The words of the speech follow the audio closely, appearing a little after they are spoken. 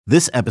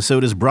This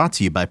episode is brought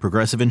to you by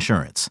Progressive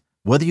Insurance.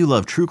 Whether you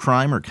love true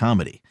crime or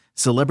comedy,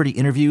 celebrity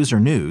interviews or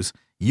news,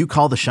 you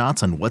call the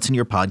shots on what's in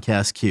your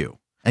podcast queue.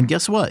 And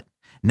guess what?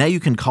 Now you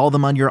can call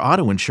them on your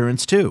auto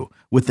insurance too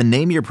with the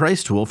Name Your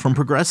Price tool from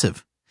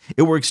Progressive.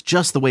 It works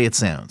just the way it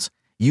sounds.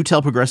 You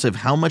tell Progressive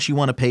how much you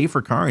want to pay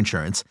for car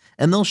insurance,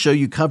 and they'll show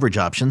you coverage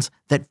options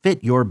that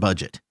fit your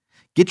budget.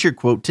 Get your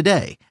quote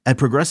today at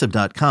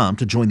Progressive.com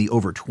to join the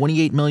over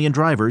 28 million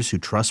drivers who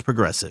trust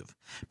Progressive.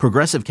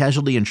 Progressive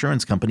Casualty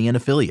Insurance Company and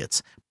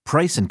Affiliates.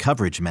 Price and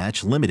coverage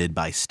match limited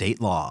by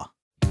state law.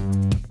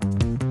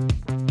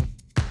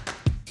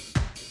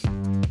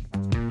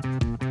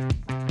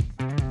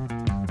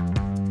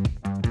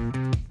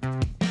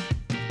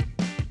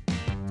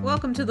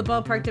 Welcome to the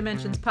Ballpark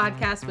Dimensions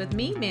podcast with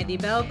me, Mandy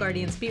Bell,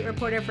 Guardians beat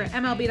reporter for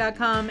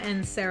MLB.com,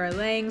 and Sarah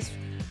Langs,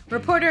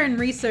 reporter and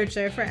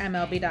researcher for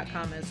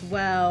MLB.com as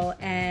well.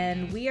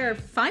 And we are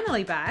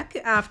finally back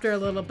after a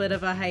little bit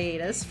of a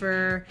hiatus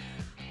for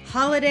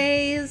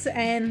holidays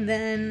and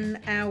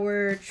then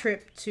our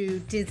trip to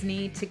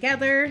Disney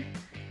together.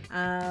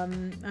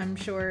 I'm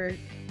sure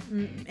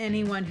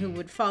anyone who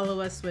would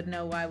follow us would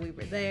know why we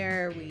were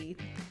there. We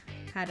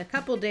had a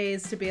couple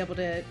days to be able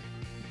to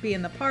be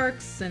in the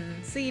parks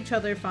and see each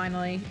other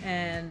finally,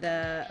 and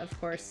of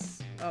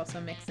course also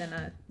mix in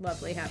a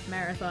lovely half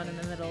marathon in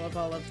the middle of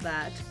all of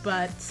that.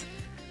 But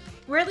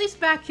we're at least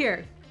back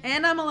here,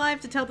 and I'm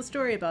alive to tell the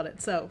story about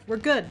it, so we're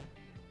good.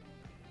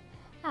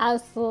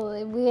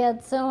 Absolutely. We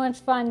had so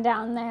much fun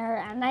down there,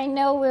 and I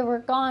know we were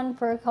gone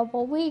for a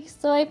couple weeks,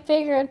 so I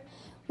figured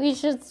we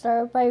should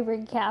start by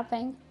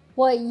recapping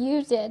what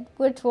you did,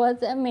 which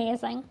was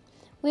amazing.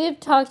 We have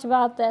talked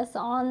about this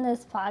on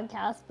this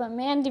podcast, but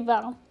Mandy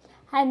Bell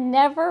had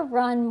never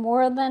run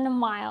more than a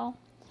mile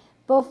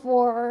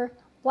before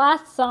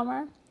last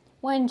summer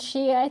when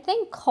she, I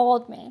think,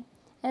 called me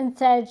and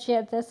said she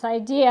had this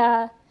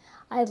idea.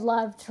 I'd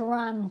love to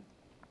run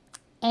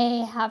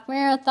a half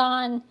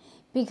marathon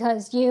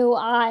because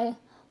I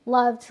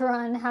love to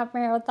run half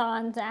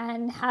marathons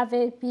and have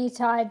it be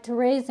tied to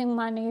raising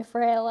money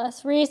for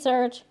ALS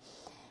research.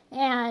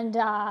 And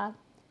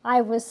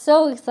I was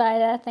so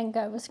excited. I think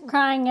I was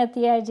crying at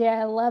the idea.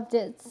 I loved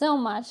it so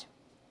much.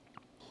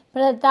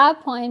 But at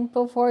that point,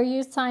 before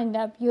you signed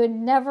up, you had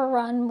never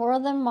run more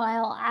than a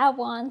mile at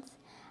once.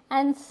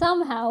 And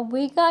somehow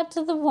we got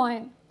to the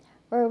point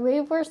where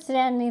we were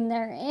standing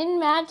there in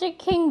Magic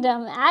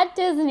Kingdom at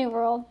Disney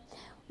World,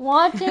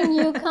 watching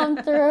you come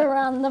through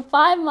around the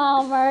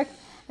 5-mile mark.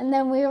 And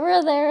then we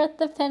were there at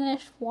the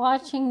finish,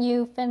 watching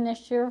you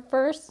finish your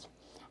first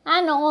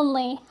and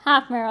only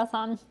half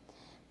marathon.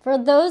 For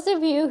those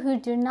of you who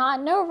do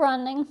not know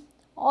running,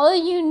 all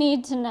you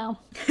need to know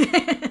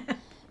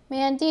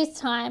Mandy's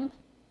time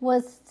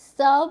was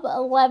sub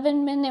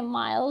 11-minute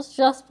miles,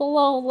 just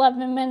below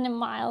 11-minute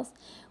miles,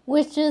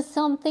 which is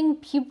something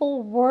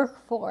people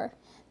work for.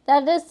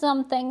 That is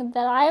something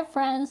that I have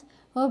friends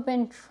who have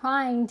been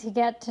trying to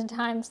get to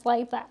times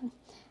like that.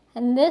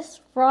 And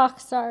this rock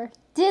star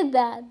did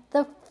that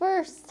the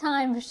first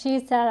time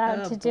she set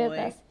out to do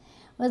this.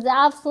 It was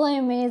absolutely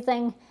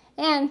amazing.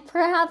 And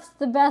perhaps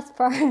the best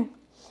part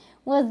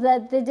was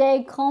that the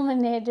day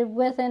culminated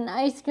with an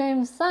ice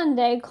cream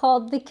sundae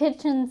called the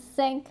kitchen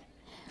sink,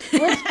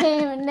 which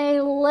came in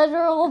a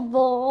literal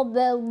bowl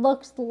that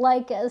looked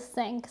like a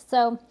sink.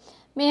 So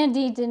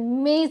Mandy did an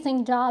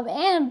amazing job,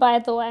 and by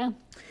the way,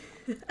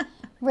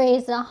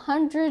 raised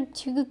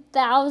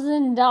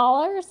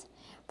 $102,000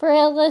 for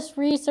ALS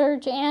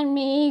research and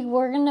me.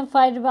 We're going to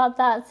fight about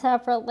that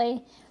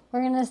separately.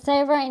 We're going to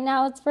say right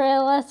now it's for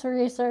ALS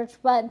research,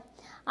 but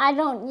I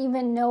don't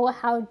even know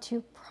how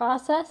to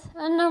process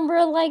a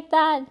number like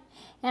that.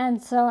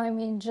 And so, I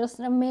mean, just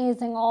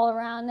amazing all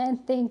around.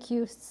 And thank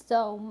you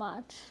so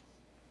much.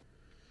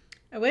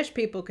 I wish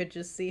people could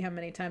just see how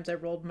many times I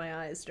rolled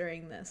my eyes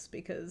during this,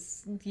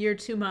 because you're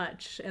too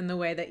much in the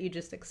way that you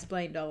just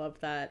explained all of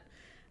that.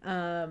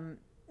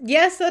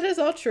 Yes, that is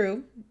all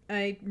true.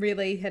 I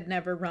really had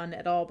never run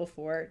at all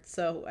before,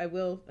 so I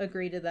will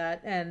agree to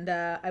that. And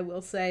I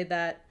will say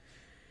that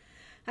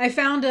I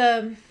found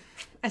a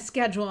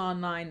schedule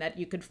online that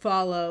you could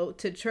follow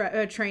to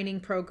a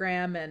training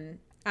program, and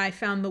I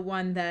found the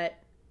one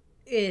that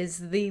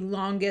is the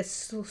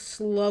longest,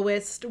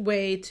 slowest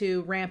way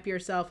to ramp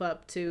yourself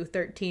up to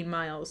 13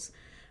 miles,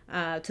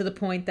 to the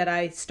point that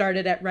I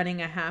started at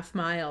running a half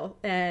mile,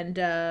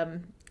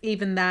 and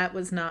even that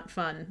was not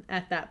fun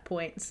at that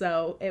point.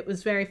 So it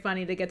was very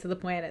funny to get to the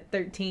point at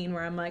 13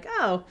 where I'm like,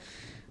 oh,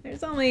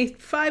 there's only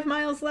 5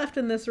 miles left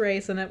in this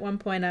race, and at one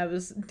point I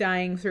was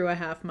dying through a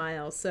half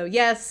mile. So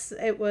yes,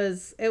 it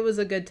was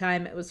a good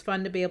time. It was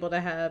fun to be able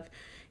to have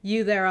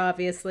you there,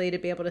 obviously, to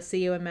be able to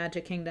see you in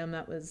Magic Kingdom.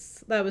 That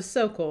was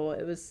so cool.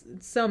 It was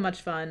so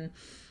much fun.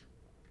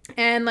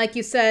 And like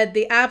you said,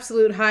 the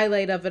absolute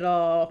highlight of it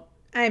all,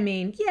 I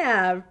mean,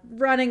 yeah,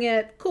 running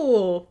it,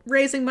 cool.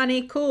 Raising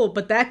money, cool.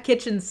 But that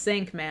kitchen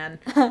sink, man,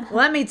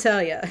 let me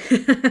tell you.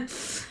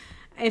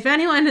 If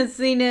anyone has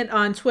seen it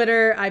on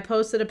Twitter, I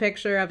posted a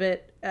picture of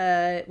it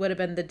would have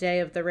been the day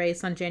of the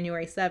race on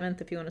January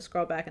 7th, if you want to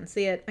scroll back and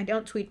see it. I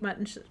don't tweet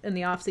much in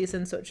the off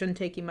season, so it shouldn't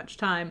take you much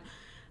time.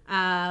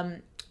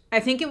 I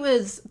think it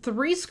was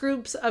 3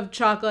 scoops of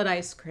chocolate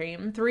ice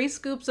cream, 3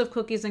 scoops of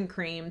cookies and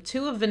cream,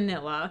 2 of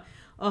vanilla,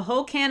 a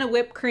whole can of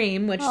whipped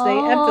cream, which they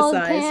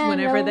emphasize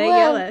whenever they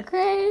yell it.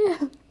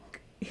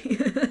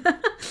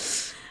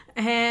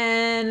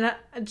 And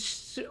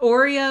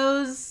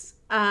Oreos,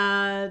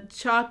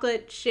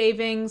 chocolate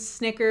shavings,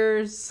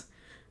 Snickers,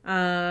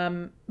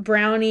 brownies,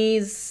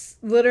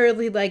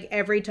 literally like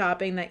every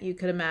topping that you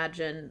could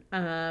imagine.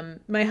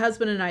 My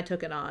husband and I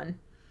took it on.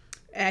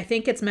 I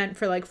think it's meant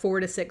for like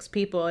 4 to 6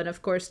 people, and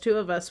of course 2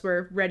 of us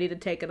were ready to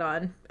take it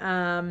on.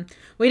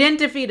 We didn't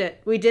defeat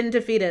it.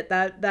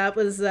 That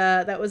was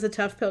a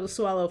tough pill to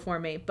swallow for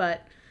me,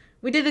 but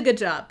we did a good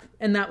job,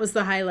 and that was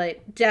the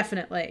highlight,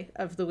 definitely,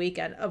 of the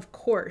weekend, of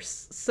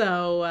course.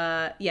 So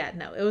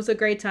it was a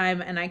great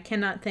time, and I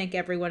cannot thank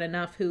everyone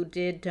enough who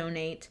did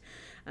donate.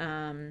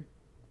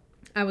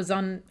 I was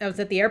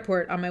at the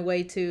airport on my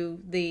way to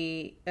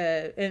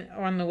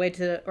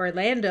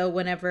Orlando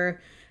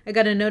whenever I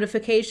got a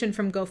notification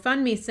from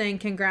GoFundMe saying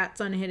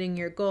congrats on hitting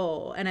your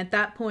goal. And at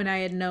that point I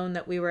had known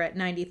that we were at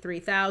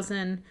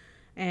 93,000,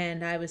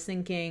 and I was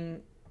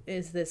thinking,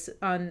 is this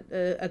on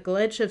a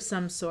glitch of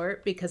some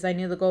sort? Because I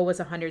knew the goal was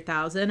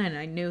 100,000, and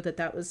I knew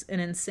that was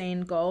an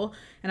insane goal,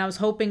 and I was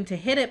hoping to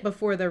hit it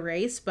before the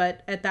race,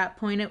 but at that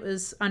point it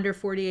was under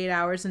 48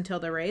 hours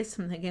until the race.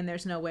 I'm thinking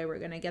there's no way we're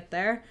going to get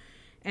there.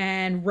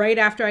 And right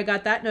after I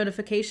got that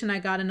notification, I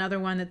got another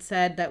one that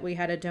said that we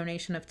had a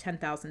donation of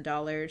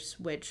 $10,000,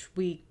 which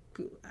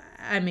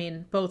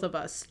both of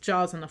us,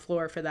 jaws on the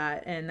floor for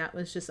that. And that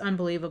was just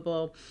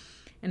unbelievable.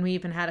 And we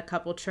even had a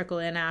couple trickle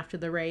in after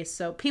the race.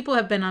 So people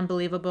have been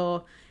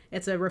unbelievable.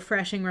 It's a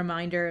refreshing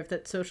reminder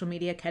that social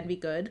media can be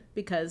good,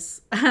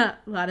 because a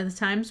lot of the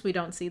times we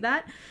don't see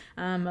that.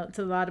 It's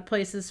a lot of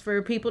places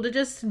for people to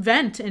just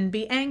vent and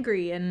be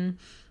angry and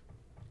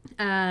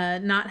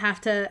not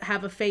have to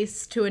have a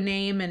face to a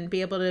name and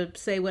be able to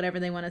say whatever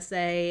they want to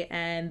say.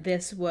 And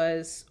this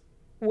was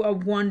a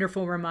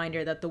wonderful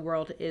reminder that the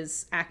world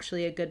is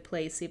actually a good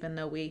place, even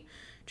though we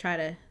try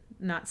to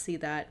not see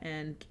that.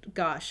 And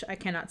gosh, I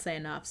cannot say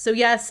enough. So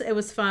yes, it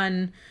was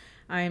fun.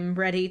 I'm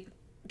ready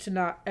to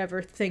not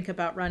ever think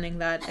about running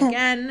that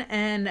again.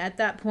 And at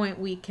that point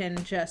we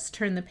can just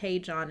turn the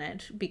page on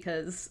it,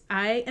 because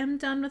I am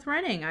done with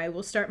running. I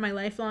will start my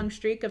lifelong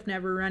streak of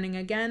never running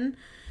again,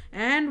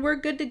 and we're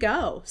good to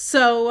go.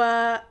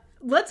 So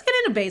let's get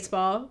into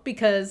baseball,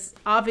 because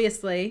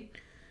obviously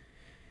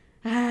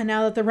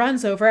now that the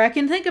run's over, I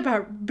can think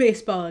about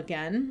baseball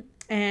again.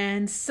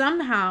 And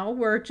somehow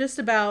we're just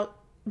about,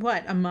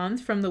 a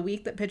month from the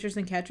week that pitchers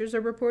and catchers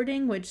are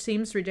reporting, which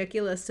seems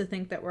ridiculous to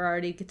think that we're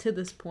already to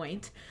this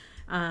point.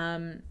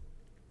 And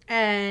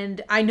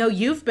I know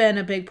you've been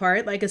a big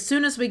part. Like, as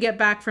soon as we get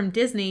back from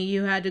Disney,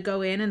 you had to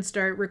go in and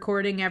start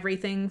recording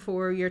everything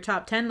for your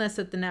top 10 list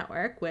at the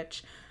network,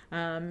 which...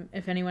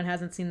 if anyone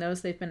hasn't seen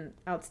those, they've been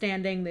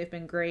outstanding. They've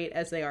been great,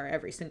 as they are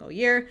every single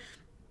year.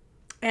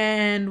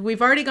 And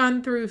we've already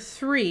gone through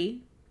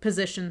 3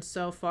 positions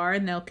so far,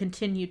 and they'll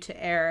continue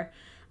to air.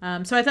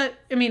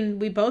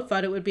 We both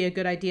thought it would be a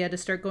good idea to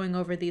start going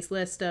over these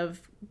lists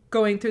of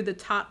going through the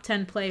top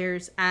 10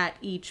 players at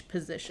each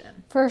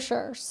position. For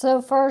sure.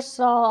 So first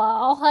of all,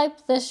 I'll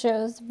hype the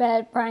shows a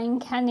bit. Brian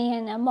Kenny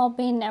and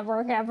MLB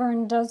Network,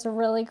 everyone does a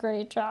really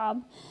great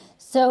job.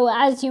 So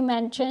as you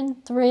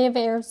mentioned, 3 have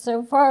aired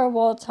so far.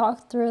 We'll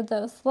talk through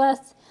those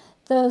lists.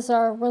 Those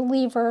are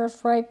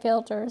relievers, right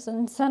fielders,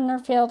 and center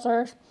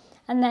fielders.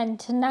 And then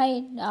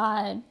tonight,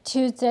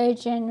 Tuesday,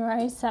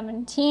 January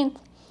 17th,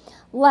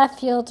 left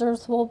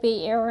fielders will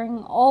be airing.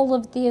 All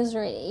of these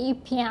are at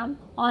 8 p.m.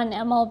 on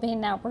MLB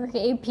Network,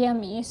 8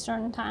 p.m.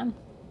 Eastern Time.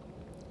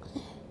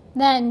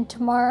 Then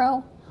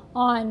tomorrow,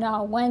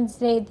 on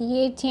Wednesday the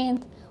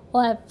 18th,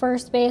 we'll have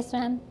first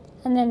baseman.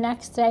 And the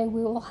next day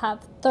we will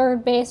have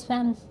third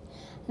baseman.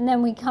 And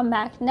then we come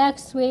back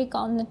next week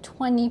on the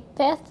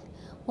 25th.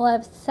 We'll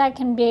have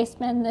second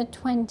baseman. The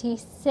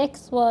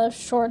 26th we'll have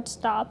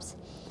shortstops.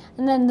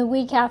 And then the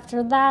week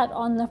after that,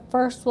 on the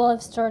 1st we'll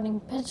have starting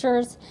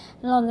pitchers.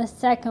 And on the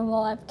 2nd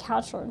we'll have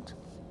catchers.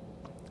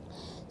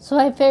 So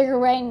I figure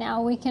right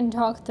now we can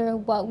talk through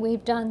what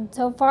we've done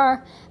so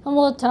far. And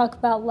we'll talk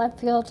about left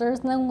fielders.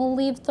 And then we'll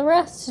leave the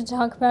rest to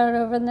talk about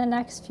over the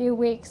next few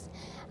weeks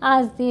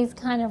as these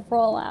kind of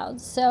roll out.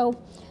 So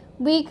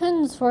we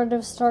can sort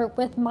of start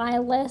with my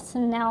list,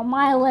 and now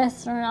my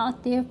lists are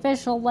not the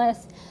official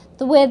list.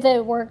 The way that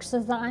it works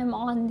is I'm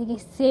on the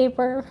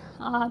SABR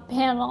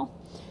panel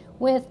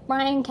with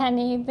Brian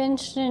Kenny,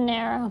 Vince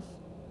Gennaro,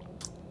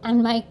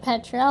 and Mike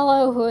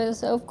Petriello, who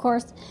is, of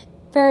course,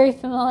 very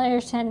familiar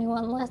to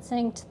anyone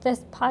listening to this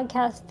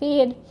podcast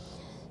feed.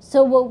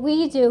 So what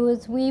we do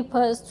is we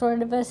put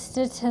sort of a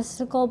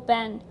statistical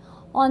bend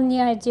on the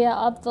idea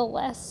of the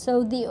list.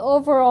 So the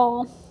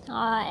overall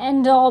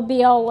end-all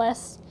be-all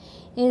list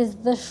is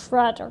the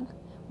Shredder,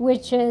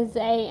 which is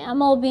a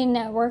MLB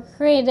Network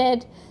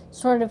created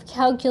sort of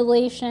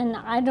calculation.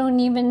 I don't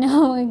even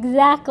know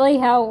exactly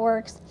how it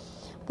works,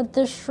 but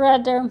the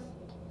Shredder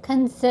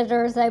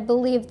considers, I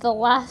believe, the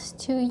last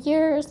 2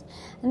 years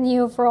and the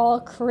overall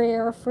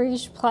career for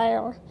each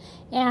player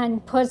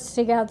and puts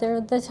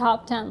together the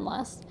top 10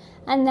 list.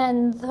 And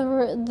then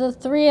the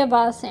three of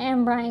us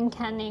and Brian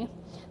Kenny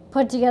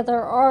put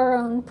together our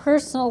own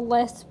personal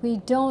list. We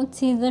don't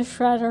see the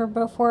Shredder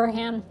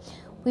beforehand.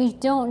 We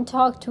don't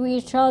talk to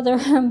each other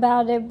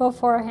about it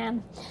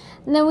beforehand.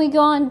 And then we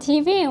go on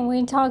TV and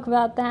we talk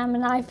about them,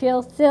 and I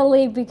feel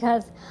silly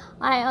because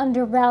I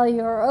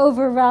undervalue or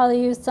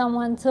overvalue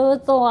someone, so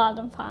it's a lot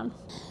of fun.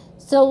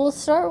 So we'll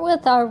start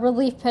with our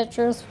relief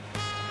pitchers.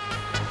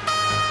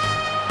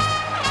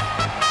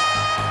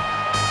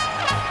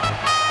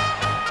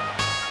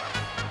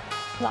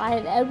 I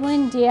had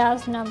Edwin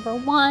Diaz number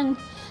 1,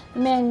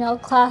 Emmanuel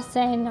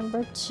Clase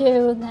number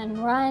 2,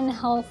 then Ryan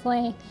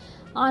Helsley,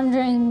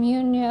 Andres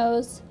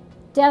Munoz,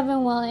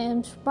 Devin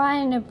Williams,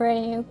 Brian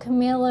Abreu,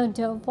 Camilo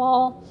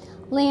Doval,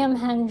 Liam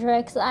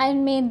Hendriks. I had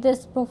made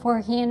this before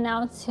he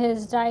announced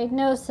his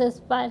diagnosis,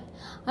 but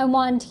I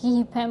wanted to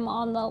keep him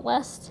on the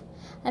list.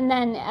 And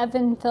then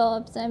Evan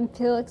Phillips and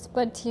Felix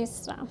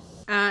Bautista.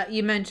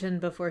 You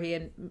mentioned before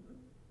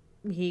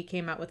he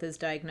came out with his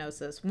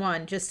diagnosis.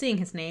 One, just seeing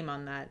his name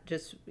on that,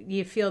 just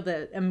you feel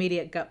the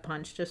immediate gut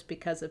punch just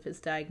because of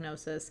his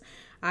diagnosis.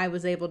 I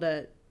was able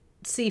to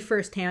see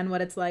firsthand what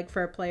it's like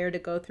for a player to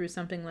go through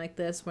something like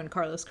this when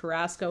Carlos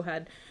Carrasco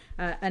had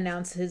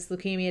announced his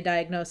leukemia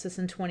diagnosis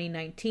in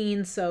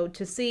 2019. So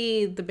to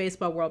see the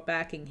baseball world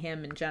backing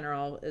him in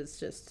general is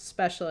just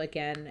special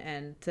again.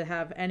 And to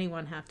have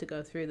anyone have to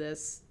go through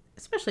this,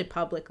 especially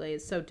publicly,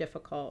 is so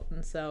difficult.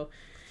 And so,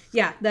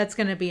 yeah, that's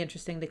going to be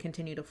interesting to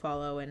continue to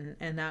follow. And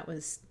that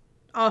was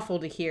awful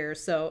to hear.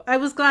 So I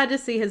was glad to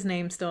see his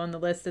name still on the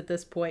list at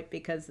this point,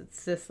 because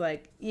it's just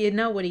like, you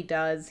know what he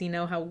does, you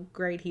know how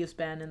great he's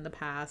been in the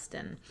past,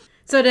 and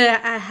so to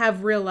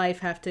have real life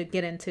have to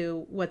get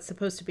into what's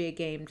supposed to be a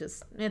game,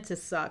 it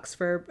just sucks,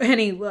 for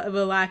any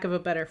lack of a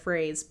better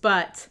phrase.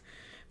 But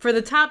for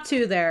the top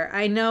two there,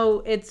 I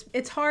know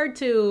it's hard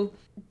to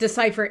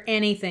decipher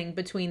anything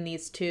between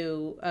these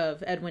two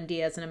of Edwin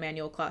Diaz and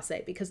Emmanuel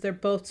Clase, because they're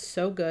both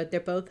so good. They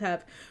both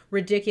have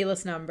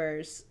ridiculous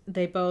numbers.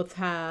 They both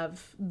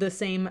have the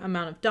same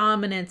amount of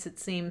dominance, it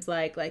seems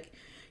like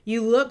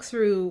you look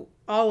through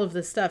all of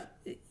this stuff,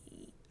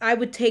 I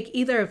would take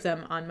either of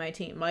them on my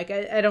team. Like,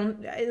 I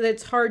don't,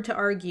 it's hard to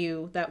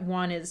argue that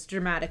one is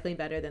dramatically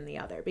better than the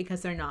other,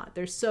 because they're not.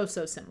 They're so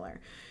similar.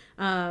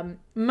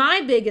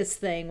 My biggest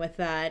thing with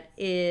that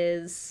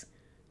is,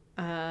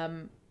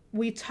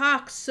 we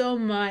talk so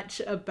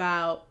much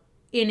about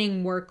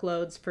inning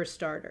workloads for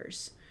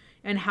starters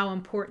and how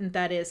important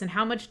that is, and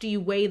how much do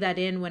you weigh that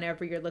in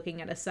whenever you're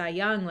looking at a Cy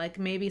Young. Like,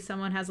 maybe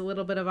someone has a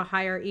little bit of a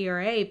higher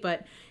ERA,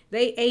 but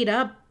they ate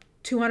up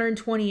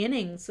 220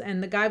 innings,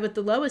 and the guy with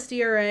the lowest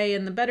ERA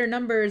and the better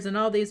numbers and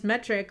all these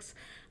metrics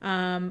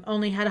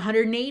only had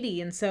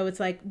 180. And so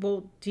it's like,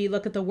 well, do you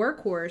look at the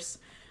workhorse?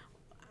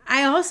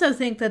 I also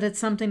think that it's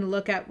something to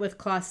look at with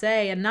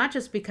Clase, and not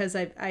just because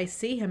I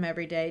see him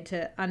every day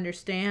to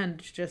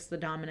understand just the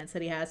dominance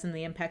that he has and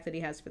the impact that he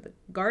has for the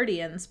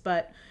Guardians,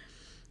 but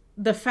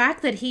the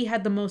fact that he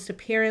had the most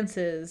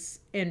appearances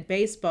in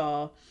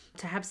baseball,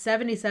 to have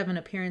 77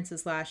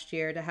 appearances last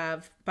year, to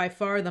have by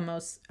far the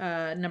most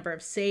number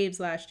of saves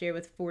last year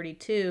with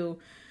 42,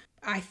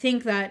 I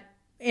think that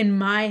in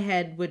my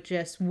head would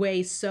just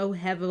weigh so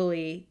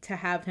heavily to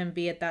have him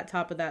be at that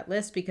top of that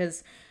list,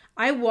 because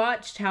I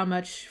watched how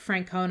much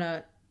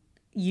Francona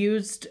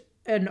used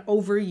and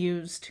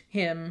overused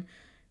him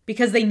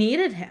because they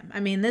needed him.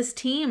 I mean, this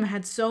team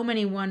had so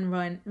many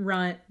one-run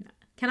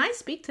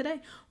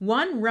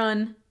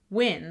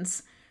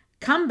wins,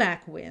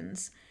 comeback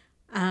wins.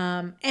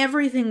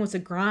 Everything was a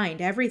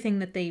grind. Everything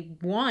that they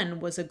won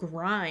was a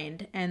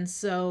grind. And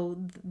so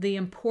the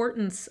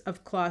importance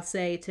of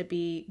Clase to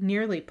be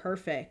nearly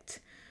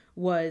perfect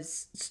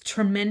was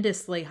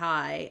tremendously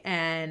high,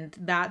 and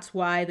that's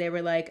why they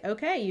were like,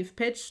 okay, you've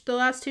pitched the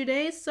last 2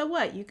 days, so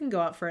what? You can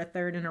go out for a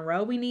third in a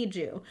row. We need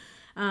you.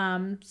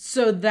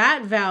 So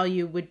that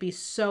value would be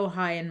so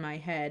high in my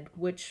head,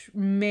 which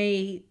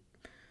may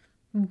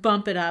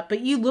bump it up. But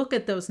you look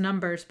at those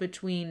numbers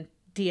between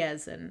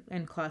Diaz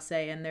and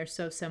Clase, and they're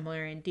so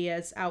similar, and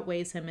Diaz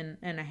outweighs him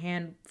in a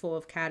handful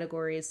of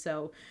categories,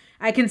 so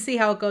I can see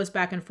how it goes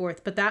back and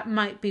forth. But that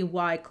might be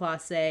why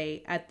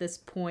Clase, at this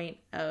point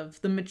of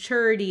the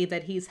maturity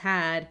that he's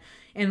had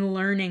in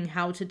learning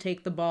how to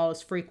take the ball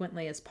as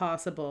frequently as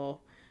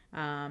possible,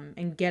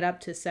 and get up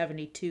to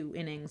 72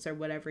 innings or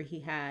whatever he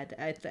had,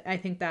 I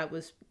think that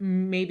was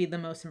maybe the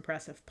most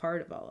impressive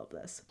part of all of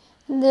this.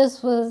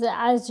 This was,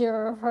 as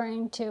you're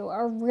referring to,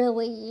 a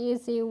really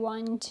easy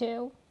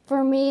 1-2.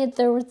 For me,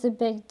 there was a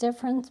big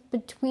difference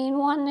between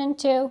 1 and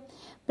 2,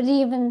 but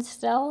even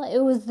still, it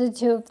was the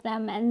two of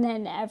them and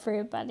then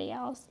everybody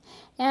else.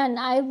 And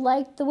I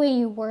liked the way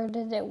you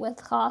worded it with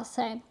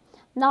Clase,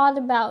 not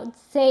about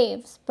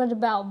saves, but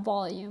about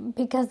volume,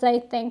 because I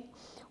think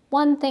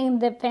one thing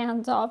that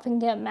fans often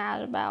get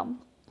mad about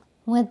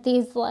with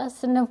these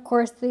lists. And of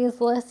course,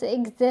 these lists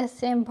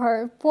exist in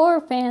part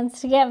for fans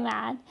to get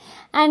mad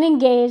and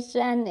engaged,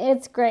 and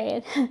it's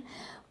great.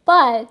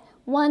 But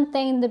one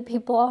thing that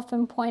people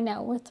often point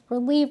out with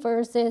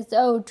relievers is,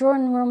 oh,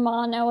 Jordan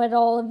Romano at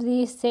all of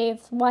these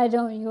saves, why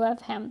don't you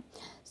have him?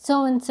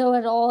 So-and-so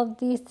at all of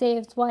these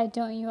saves, why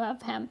don't you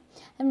have him?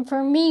 And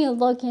for me,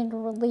 looking at a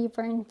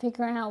reliever and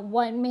figuring out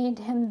what made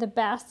him the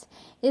best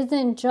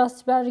isn't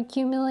just about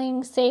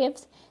accumulating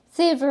saves.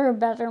 Saves are a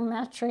better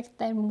metric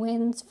than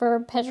wins for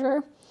a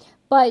pitcher.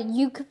 But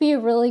you could be a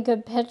really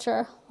good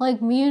pitcher,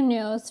 like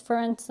Munoz, for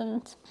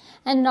instance,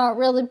 and not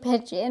really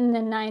pitch in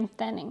the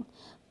ninth inning.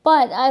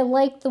 But I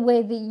like the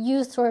way that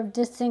you sort of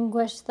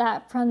distinguish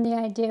that from the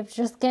idea of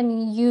just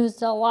getting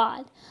used a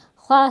lot.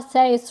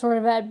 Clase sort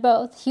of had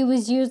both. He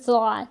was used a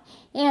lot,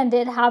 and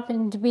it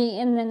happened to be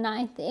in the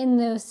ninth in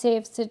those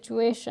save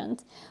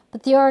situations.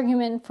 But the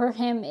argument for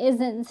him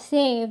isn't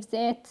saves,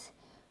 it's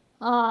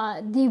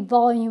the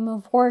volume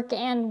of work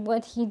and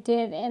what he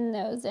did in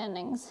those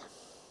innings.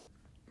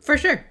 For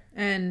sure.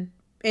 And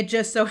it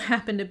just so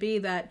happened to be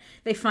that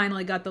they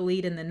finally got the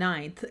lead in the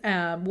ninth.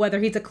 Whether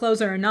he's a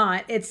closer or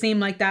not, it seemed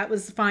like that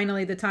was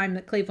finally the time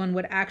that Cleveland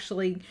would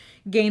actually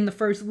gain the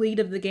first lead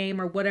of the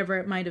game or whatever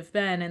it might have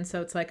been. And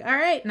so it's like, all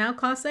right, now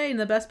Clase,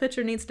 the best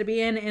pitcher, needs to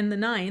be in the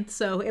ninth.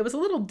 So it was a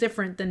little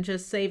different than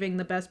just saving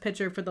the best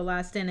pitcher for the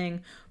last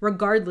inning,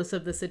 regardless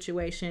of the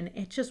situation.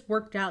 It just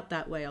worked out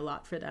that way a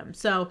lot for them.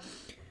 So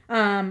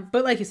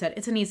but like you said,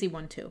 it's an easy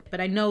one too. But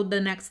I know the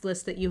next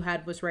list that you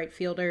had was right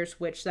fielders,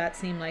 which that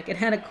seemed like it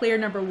had a clear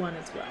number one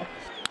as well.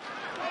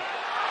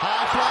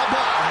 High fly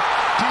ball,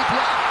 deep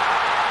left.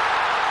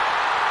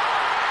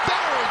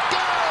 There it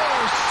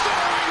goes,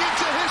 soaring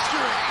into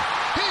history.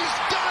 He's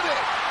done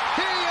it.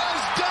 He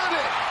has done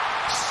it.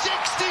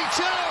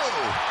 62.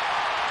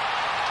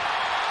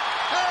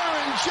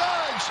 Aaron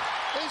Judge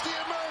is the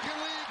American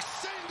League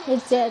single.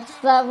 It did. So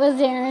that was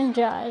Aaron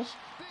Judge.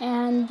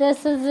 And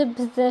this is a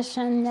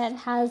position that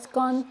has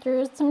gone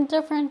through some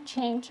different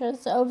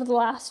changes over the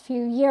last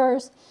few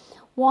years.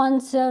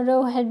 Juan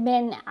Soto had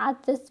been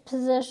at this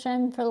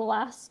position for the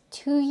last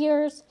 2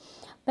 years,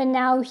 but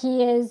now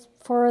he is,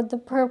 for the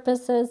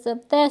purposes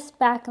of this,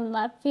 back in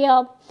left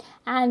field.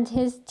 And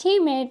his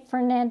teammate,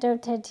 Fernando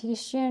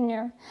Tatis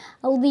Jr.,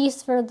 at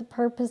least for the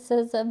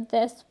purposes of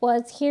this,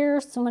 was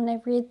here. So when I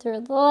read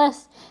through the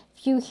list,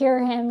 if you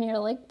hear him, you're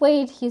like,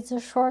 wait, he's a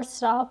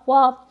shortstop.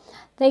 Well,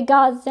 they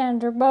got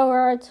Xander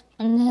Bogaerts,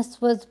 and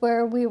this was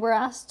where we were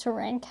asked to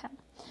rank him.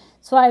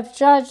 So I have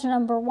Judge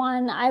number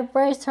one, I have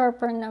Bryce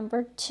Harper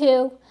number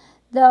two,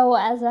 though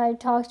as I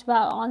talked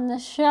about on the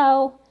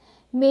show,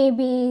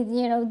 maybe,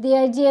 the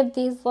idea of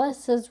these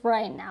lists is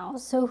right now.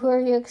 So who are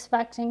you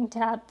expecting to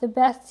have the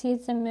best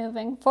season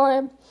moving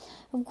forward?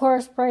 Of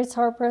course, Bryce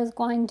Harper is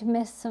going to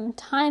miss some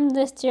time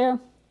this year,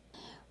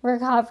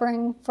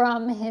 recovering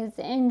from his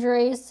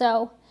injury,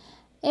 so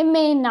it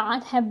may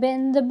not have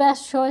been the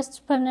best choice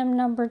to put him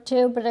number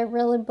two, but I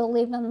really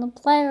believe in the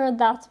player.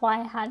 That's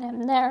why I had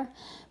him there.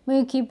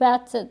 Mookie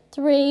Betts at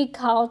 3,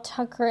 Kyle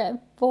Tucker at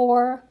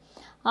 4,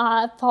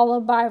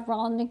 followed by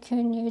Ronald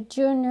Acuna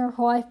Jr.,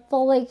 who I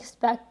fully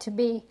expect to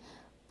be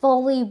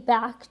fully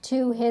back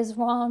to his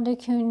Ronald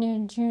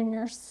Acuna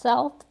Jr.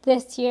 self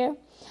this year.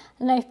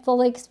 And I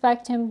fully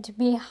expect him to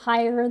be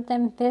higher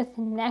than 5th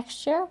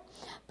next year.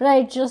 But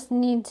I just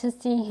need to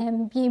see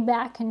him be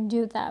back and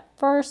do that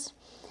first.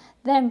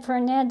 Then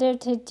Fernando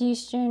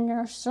Tatis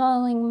Jr.,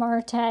 Starling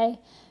Marte,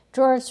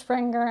 George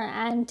Springer,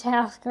 and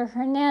Teoscar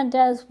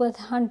Hernandez with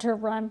Hunter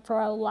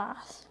Renfroe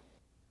last.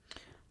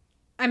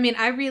 I mean,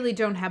 I really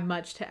don't have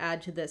much to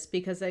add to this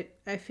because I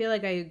feel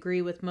like I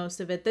agree with most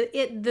of it.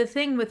 The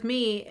thing with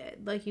me,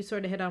 like you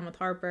sort of hit on with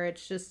Harper,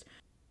 it's just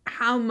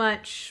how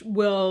much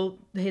will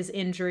his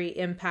injury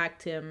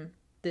impact him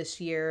this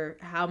year?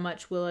 How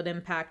much will it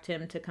impact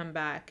him to come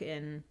back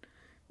in...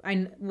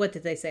 what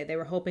did they say? They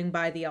were hoping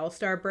by the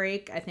All-Star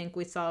break. I think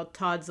we saw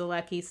Todd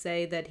Zolecki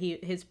say that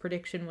his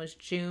prediction was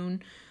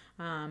June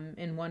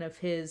in one of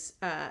his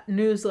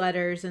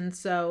newsletters. And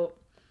so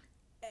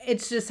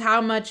it's just how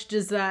much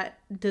does that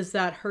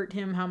hurt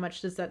him? How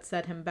much does that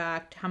set him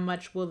back? How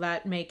much will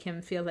that make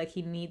him feel like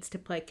he needs to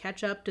play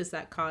catch up? Does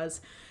that cause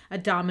a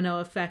domino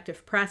effect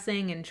of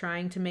pressing and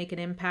trying to make an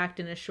impact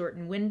in a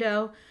shortened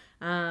window?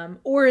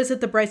 Or is it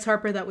the Bryce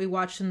Harper that we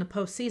watched in the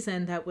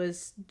postseason that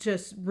was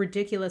just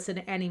ridiculous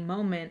at any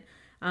moment,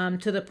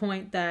 to the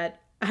point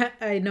that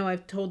I know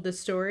I've told this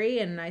story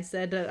and I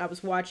said that I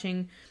was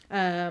watching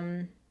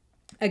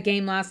a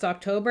game last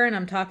October and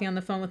I'm talking on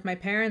the phone with my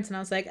parents and I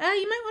was like, you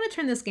might want to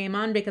turn this game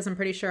on because I'm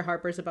pretty sure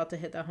Harper's about to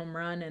hit the home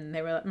run. And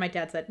my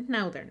dad said,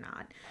 no, they're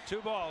not.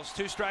 2 balls,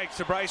 2 strikes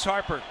to Bryce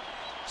Harper.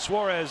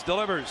 Suarez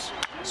delivers.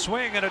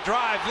 Swing and a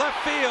drive. Left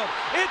field.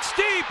 It's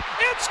deep.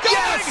 It's going.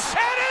 Yes!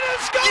 And it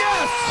is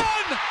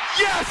gone!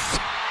 Yes!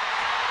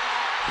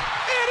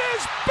 It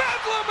is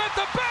bedlam at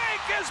the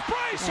bank as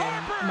Bryce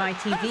And Harper. my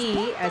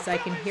TV, as I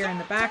can hear in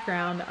the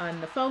background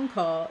on the phone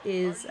call,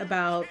 is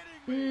about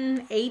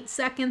 8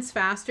 seconds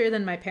faster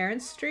than my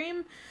parents'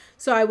 stream.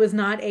 So I was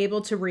not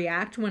able to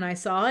react when I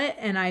saw it,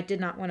 and I did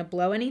not want to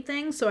blow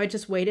anything. So I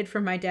just waited for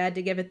my dad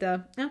to give it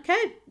the,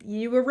 okay,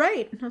 you were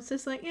right. And I was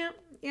just like, yeah,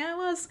 I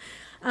was.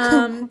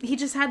 He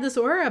just had this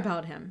aura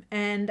about him.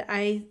 And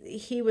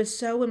he was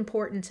so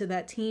important to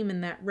that team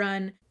and that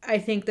run. I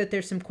think that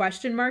there's some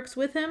question marks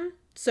with him.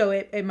 So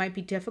it might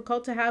be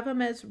difficult to have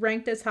him as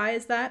ranked as high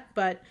as that.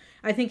 But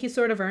I think he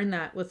sort of earned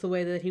that with the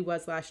way that he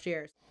was last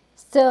year.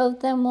 So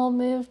then we'll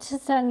move to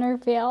center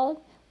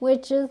field,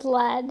 which is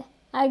led,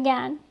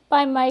 again,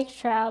 by Mike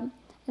Trout.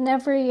 And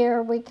every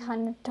year we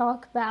kind of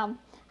talk about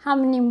how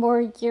many more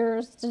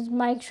years does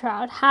Mike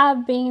Trout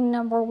have being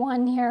number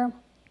one here.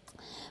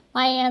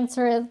 My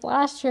answer is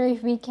last year he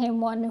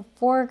became one of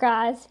 4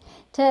 guys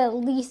to at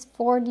least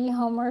 40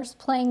 homers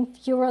playing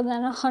fewer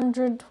than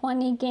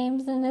 120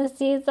 games in a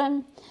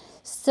season.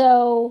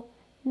 So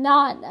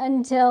not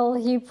until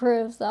he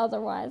proves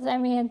otherwise. I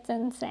mean, it's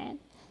insane.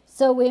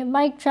 So we have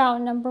Mike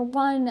Trout number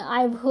 1.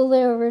 I have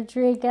Julio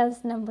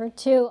Rodriguez number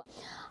 2.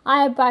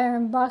 I have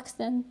Byron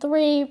Buxton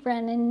 3,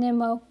 Brandon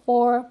Nimmo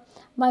 4,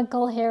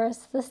 Michael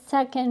Harris the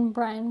 2nd,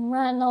 Brian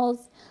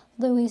Reynolds,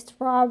 Luis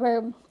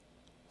Robert,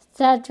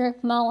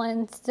 Cedric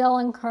Mullins,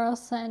 Dylan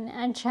Carlson,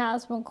 and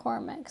Chas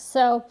McCormick.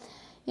 So,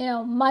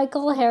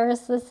 Michael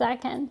Harris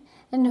II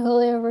and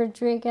Julio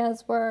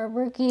Rodriguez were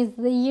rookies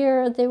of the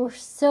year. They were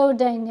so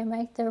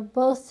dynamic. They're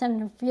both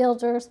center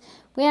fielders.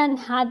 We hadn't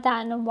had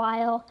that in a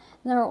while.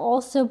 And they're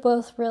also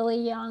both really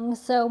young.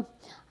 So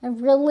I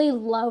really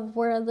love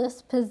where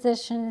this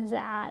position is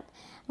at.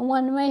 And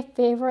one of my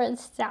favorite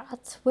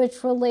stats,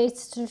 which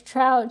relates to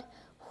Trout,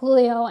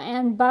 Julio,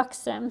 and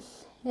Buxton,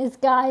 is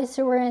guys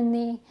who are in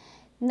the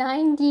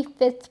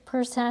 95th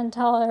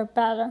percentile or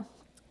better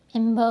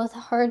in both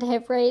hard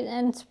hit rate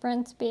and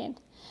sprint speed.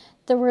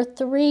 There were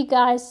 3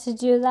 guys to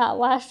do that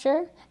last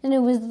year, and it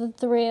was the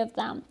 3 of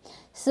them.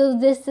 So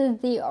this is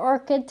the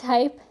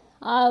archetype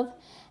of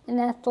an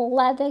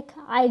athletic,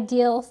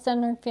 ideal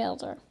center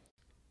fielder.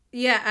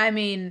 Yeah, I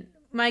mean,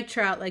 Mike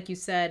Trout, like you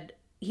said,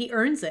 he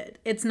earns it.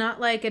 It's not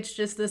like it's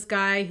just this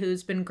guy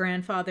who's been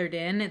grandfathered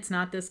in. It's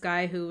not this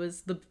guy who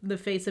was the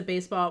face of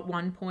baseball at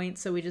one point,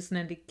 so we just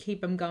need to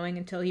keep him going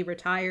until he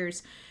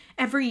retires.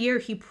 Every year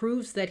he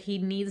proves that he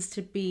needs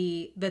to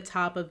be the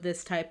top of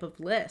this type of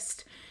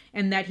list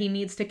and that he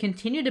needs to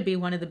continue to be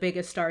one of the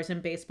biggest stars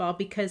in baseball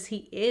because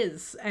he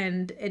is,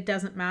 and it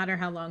doesn't matter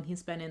how long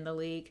he's been in the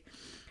league.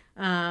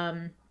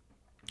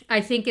 I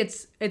think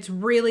it's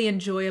really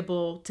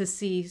enjoyable to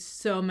see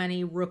so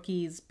many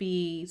rookies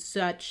be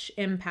such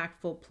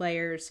impactful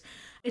players.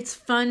 It's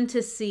fun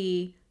to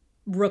see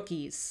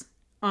rookies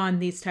on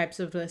these types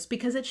of lists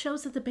because it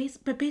shows that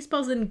the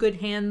baseball's in good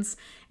hands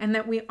and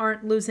that we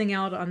aren't losing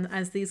out on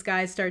as these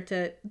guys start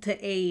to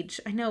age.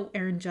 I know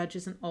Aaron Judge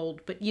isn't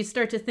old, but you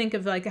start to think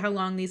of like how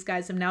long these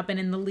guys have now been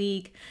in the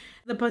league.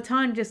 The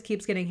baton just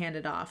keeps getting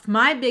handed off.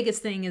 My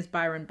biggest thing is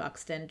Byron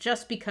Buxton,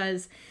 just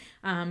because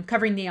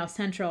covering the AL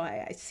Central,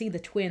 I see the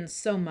Twins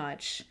so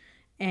much,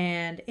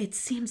 and it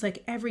seems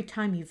like every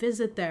time you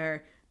visit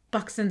there,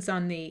 Buxton's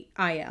on the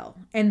IL,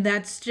 and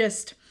that's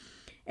just,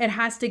 it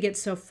has to get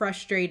so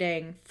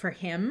frustrating for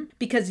him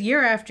because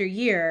year after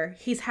year,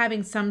 he's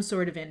having some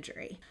sort of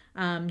injury.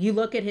 You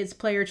look at his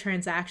player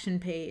transaction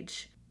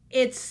page,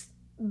 it's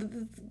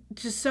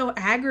just so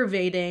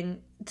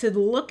aggravating to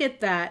look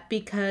at that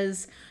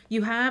because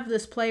you have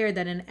this player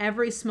that in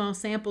every small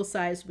sample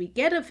size we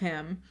get of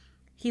him,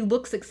 he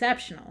looks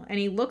exceptional and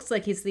he looks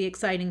like he's the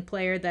exciting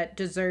player that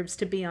deserves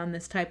to be on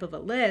this type of a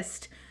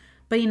list,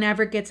 but he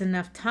never gets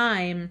enough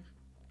time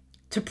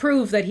to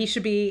prove that he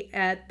should be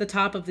at the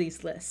top of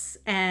these lists.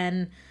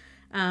 And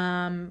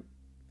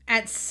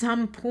at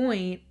some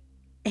point,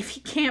 if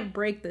he can't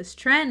break this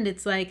trend,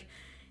 it's like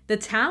the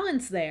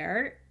talent's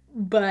there,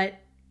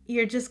 but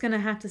you're just going to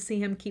have to see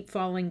him keep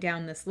falling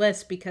down this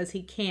list because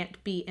he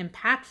can't be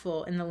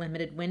impactful in the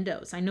limited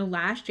windows. I know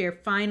last year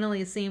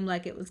finally seemed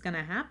like it was going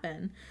to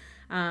happen.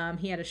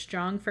 He had a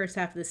strong first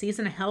half of the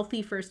season, a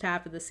healthy first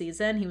half of the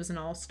season. He was an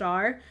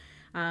all-star.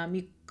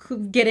 You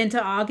could get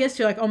into August,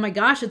 you're like, oh my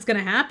gosh, it's going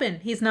to happen.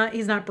 He's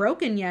not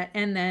broken yet.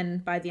 And then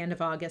by the end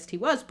of August, he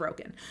was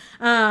broken.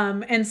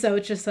 And so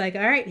it's just like,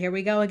 all right, here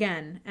we go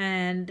again.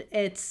 And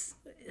it's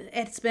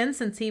been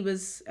since he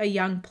was a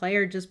young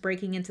player just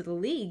breaking into the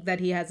league that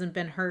he hasn't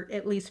been hurt,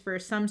 at least for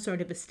some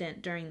sort of a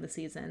stint during the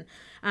season.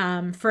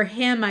 For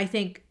him, I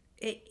think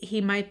he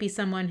might be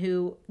someone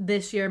who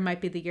this year might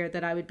be the year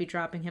that I would be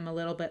dropping him a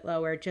little bit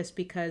lower just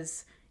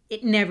because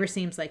it never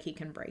seems like he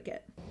can break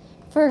it.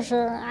 For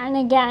sure. And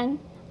again,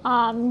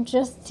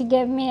 just to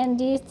give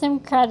Mandy some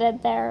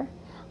credit there,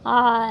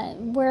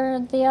 where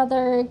the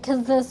other,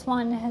 because this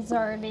one has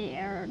already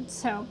aired,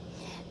 so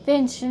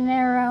Vince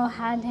Gennaro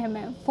had him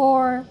at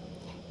 4,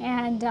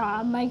 and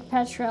Mike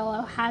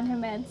Petriello had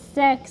him at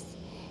 6.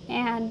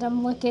 And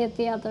I'm looking at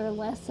the other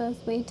lists as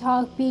we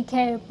talk.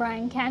 BK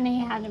Brian Kenny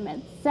had him at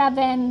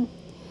 7.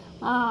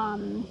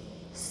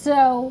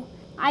 So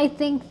I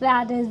think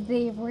that is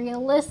the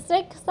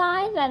realistic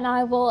side, and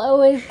I will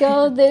always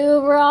go the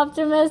uber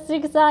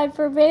optimistic side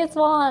for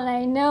baseball, and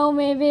I know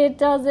maybe it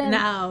doesn't.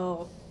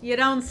 No, you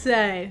don't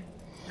say.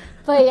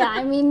 But yeah,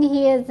 I mean,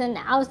 he is an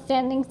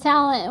outstanding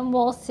talent, and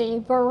we'll see.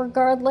 But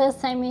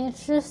regardless, I mean,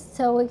 it's just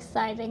so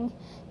exciting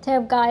to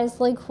have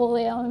guys like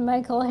Julio and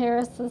Michael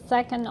Harris II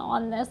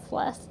on this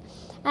list.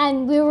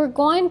 And we were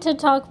going to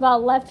talk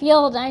about left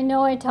field. I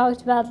know I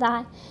talked about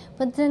that,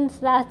 but since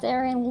that's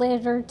airing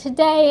later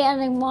today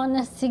and I want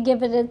us to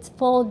give it its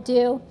full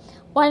due,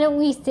 why don't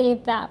we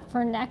save that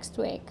for next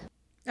week?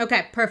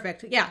 Okay,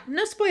 perfect. Yeah,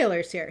 no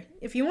spoilers here.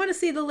 If you want to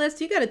see the list,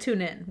 you got to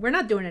tune in. We're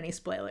not doing any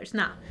spoilers,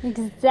 no.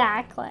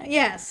 Exactly.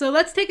 Yeah, so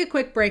let's take a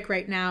quick break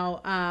right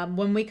now.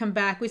 When we come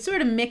back, we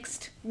sort of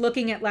mixed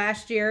looking at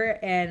last year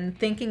and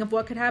thinking of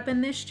what could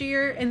happen this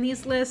year in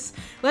these lists.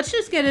 Let's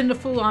just get into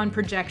full-on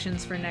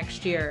projections for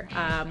next year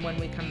when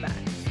we come back.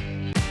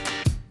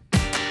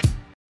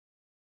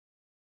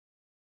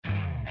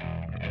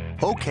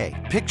 Okay,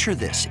 picture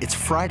this. It's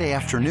Friday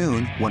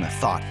afternoon when a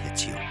thought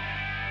hits you.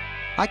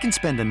 I can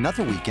spend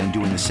another weekend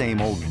doing the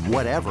same old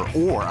whatever,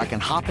 or I can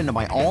hop into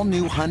my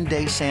all-new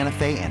Hyundai Santa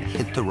Fe and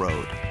hit the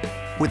road.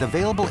 With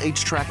available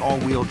H-Track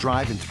all-wheel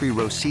drive and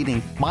 3-row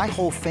seating, my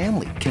whole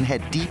family can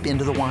head deep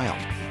into the wild.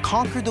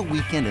 Conquer the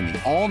weekend in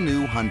the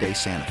all-new Hyundai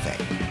Santa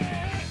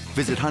Fe.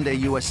 Visit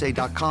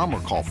HyundaiUSA.com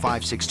or call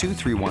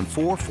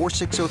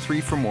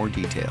 562-314-4603 for more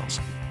details.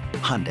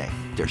 Hyundai,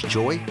 there's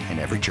joy in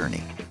every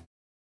journey.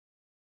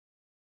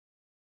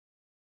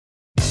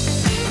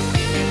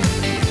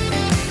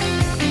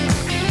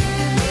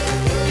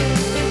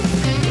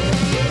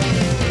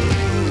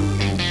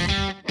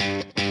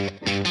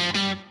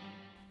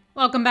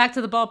 Welcome back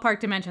to the Ballpark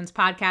Dimensions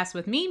podcast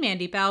with me,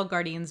 Mandy Bell,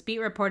 Guardians beat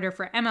reporter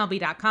for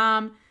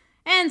MLB.com,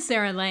 and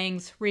Sarah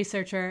Langs,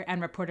 researcher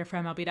and reporter for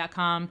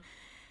MLB.com,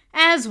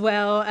 as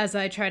well as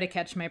I try to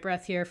catch my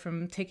breath here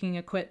from taking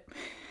a quick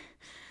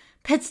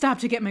pit stop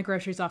to get my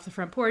groceries off the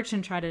front porch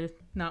and try to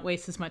not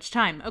waste as much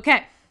time.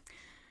 Okay.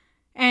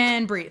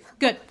 And breathe.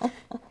 Good.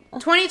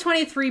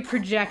 2023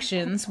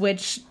 projections,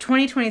 which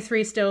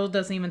 2023 still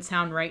doesn't even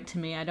sound right to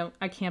me.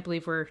 I can't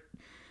believe we're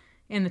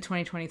in the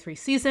 2023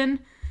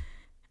 season.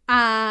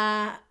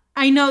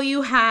 I know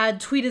you had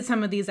tweeted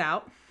some of these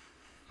out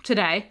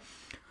today,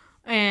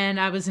 and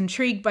I was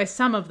intrigued by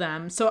some of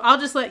them. So I'll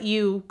just let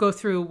you go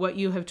through what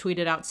you have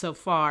tweeted out so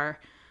far,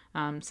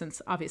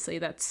 since obviously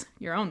that's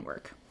your own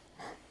work.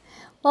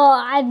 Well,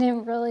 I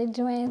didn't really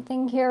do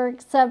anything here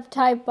except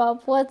type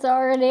up what's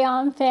already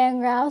on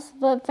Fangraphs,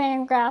 but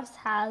Fangraphs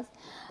has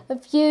a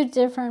few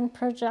different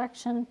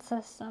projection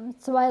systems.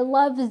 So I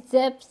love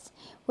Zips,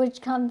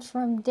 which comes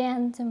from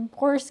Dan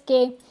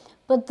Szymborski,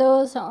 but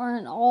those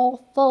aren't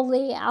all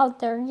fully out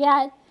there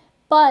yet.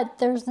 But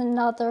there's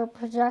another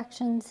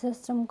projection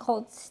system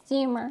called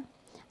Steamer,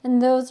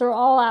 and those are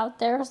all out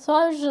there. So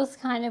I was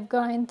just kind of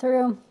going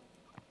through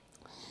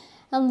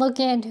and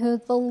looking at who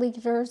the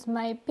leaders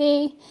might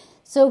be.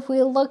 So if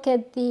we look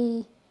at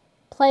the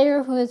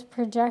player who is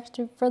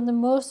projected for the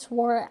most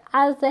WAR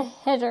as a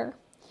hitter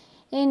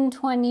in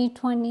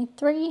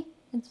 2023,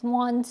 it's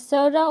Juan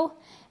Soto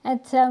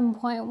at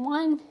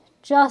 7.1,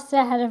 just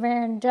ahead of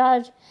Aaron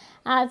Judge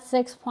at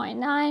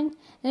 6.9. And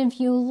if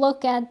you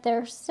look at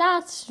their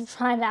stats to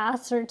try to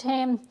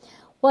ascertain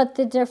what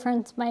the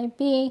difference might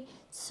be,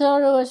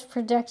 Soto is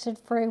projected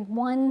for a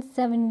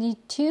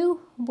 172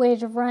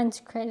 weighted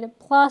runs created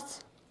plus.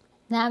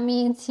 That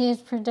means he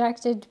is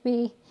projected to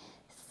be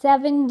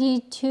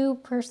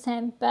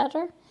 72%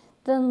 better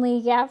than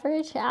league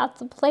average at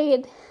the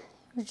plate.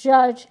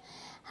 Judge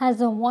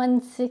has a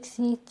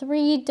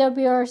 163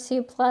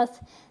 WRC plus.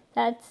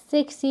 That's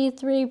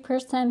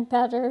 63%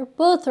 better.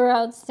 Both are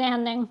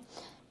outstanding.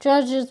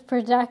 Judge is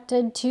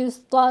projected to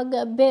slug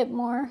a bit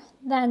more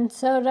than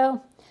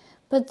Soto,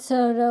 but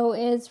Soto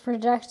is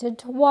projected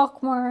to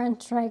walk more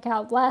and strike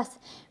out less.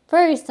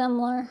 Very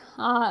similar,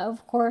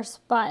 of course,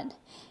 but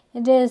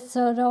it is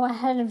Soto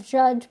ahead of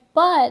Judge.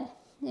 But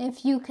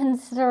if you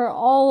consider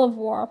all of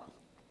WAR,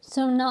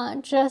 so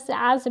not just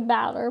as a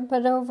batter,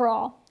 but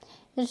overall,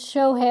 it's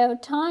Shohei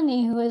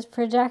Ohtani who is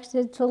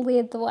projected to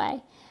lead the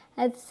way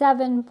at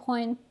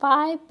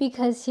 7.5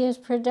 because he is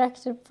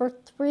projected for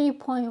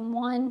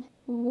 3.1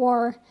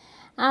 WAR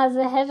as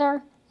a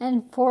hitter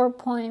and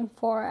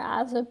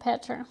 4.4 as a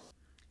pitcher.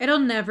 It'll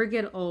never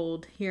get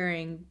old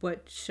hearing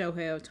what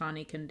Shohei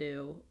Ohtani can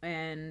do.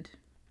 And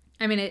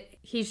I mean,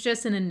 he's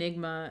just an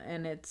enigma,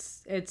 and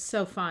it's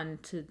so fun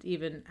to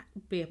even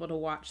be able to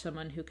watch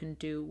someone who can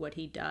do what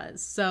he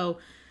does. So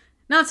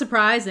not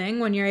surprising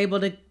when you're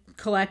able to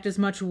collect as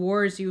much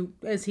WAR as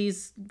he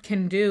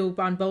can do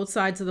on both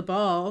sides of the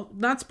ball.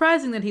 Not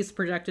surprising that he's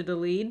projected to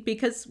lead,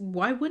 because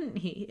why wouldn't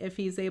he if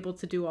he's able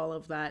to do all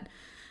of that?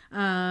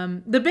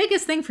 The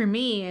biggest thing for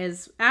me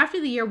is after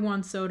the year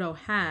Juan Soto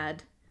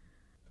had,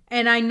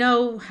 and I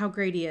know how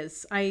great he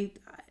is.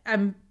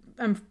 I'm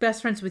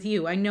best friends with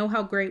you. I know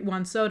how great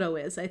Juan Soto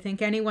is. I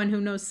think anyone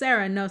who knows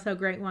Sarah knows how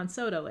great Juan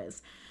Soto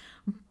is.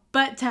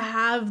 But to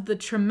have the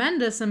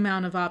tremendous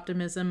amount of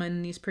optimism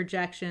in these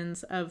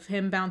projections of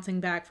him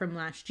bouncing back from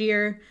last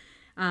year,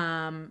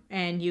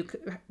 and you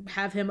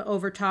have him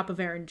over top of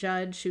Aaron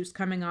Judge, who's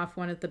coming off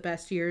one of the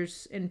best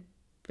years in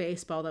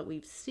baseball that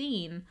we've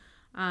seen,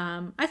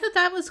 I thought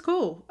that was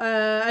cool.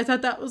 I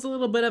thought that was a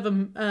little bit of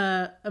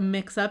a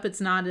mix-up.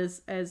 It's not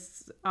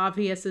as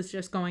obvious as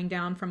just going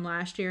down from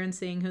last year and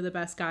seeing who the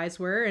best guys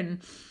were.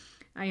 And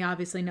I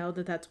obviously know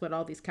that that's what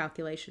all these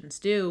calculations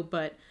do.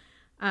 But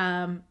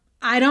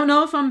I don't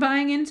know if I'm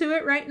buying into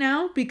it right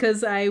now,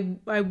 because I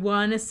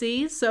want to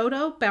see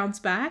Soto bounce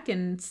back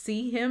and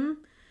see him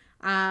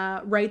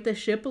right the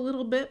ship a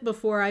little bit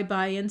before I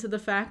buy into the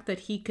fact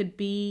that he could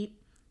be,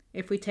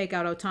 if we take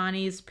out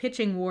Ohtani's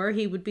pitching WAR,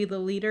 he would be the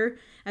leader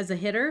as a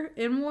hitter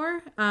in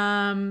WAR.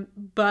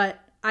 But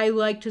I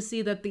like to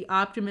see that the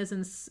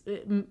optimism's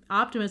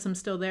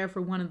still there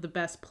for one of the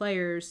best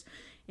players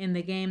in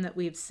the game that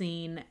we've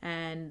seen,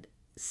 and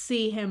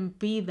see him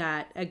be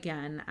that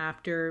again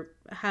after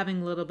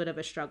having a little bit of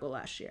a struggle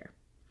last year.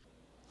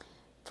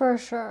 For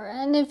sure.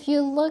 And if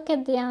you look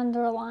at the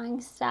underlying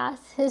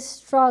stats, his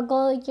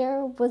struggle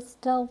year was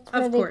still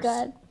pretty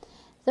good.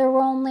 There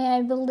were only,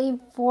 I believe,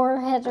 4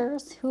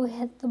 hitters who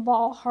hit the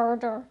ball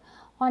harder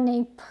on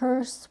a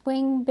per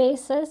swing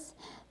basis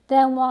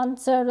than Juan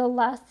Soto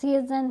last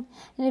season.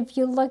 And if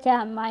you look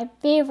at my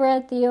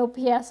favorite, the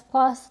OPS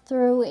plus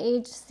through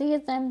age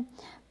season,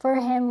 for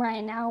him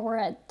right now we're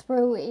at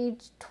through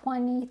age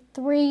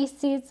 23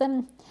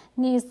 season,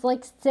 and he's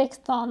like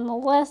 6th on the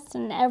list,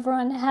 and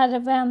everyone ahead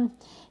of him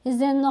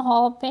is in the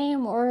Hall of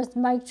Fame, or is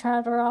Mike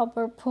Trout or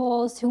Albert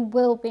Pujols, who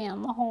will be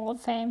in the Hall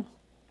of Fame.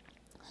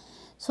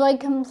 So I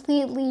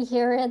completely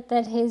hear it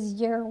that his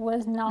year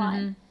was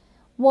not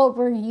what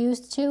we're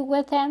used to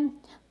with him,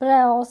 but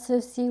I also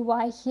see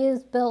why he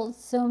has built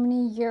so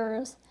many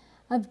years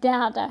of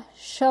data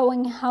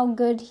showing how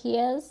good he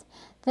is,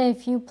 that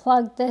if you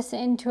plug this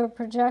into a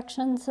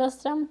projection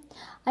system,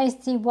 I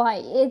see why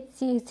it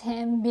sees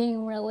him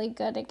being really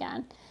good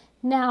again.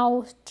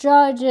 Now,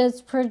 Judge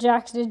is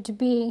projected to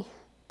be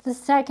the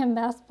second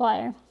best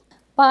player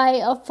by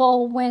a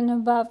full win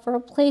above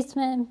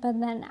replacement, but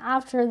then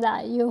after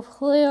that you have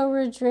Julio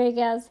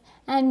Rodriguez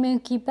and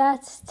Mookie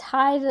Betts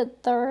tied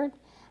at third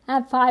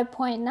at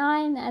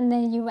 5.9, and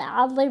then you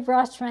have Adley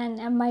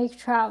Rutschman and Mike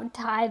Trout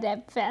tied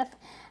at 5th.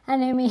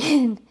 And I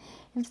mean,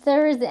 if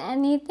there is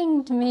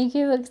anything to make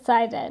you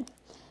excited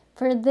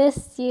for this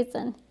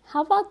season,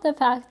 how about the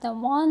fact that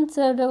Juan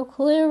Soto,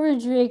 Julio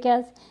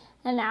Rodriguez,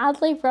 and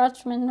Adley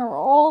Rutschman are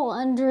all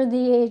under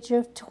the age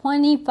of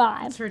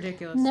 25. It's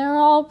ridiculous. And they're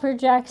all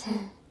projected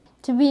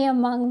to be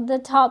among the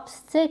top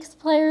 6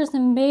 players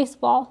in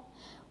baseball,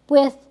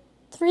 with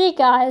 3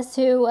 guys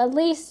who, at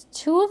least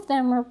 2 of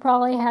them are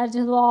probably headed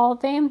to the Hall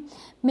of Fame,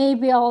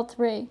 maybe all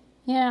 3,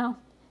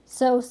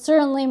 So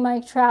certainly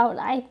Mike Trout.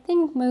 I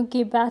think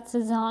Mookie Betts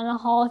is on a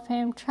Hall of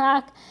Fame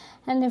track,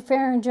 and if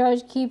Aaron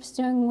Judge keeps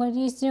doing what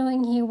he's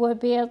doing, he would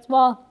be as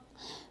well.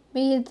 But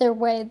either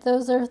way,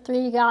 those are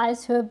 3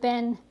 guys who have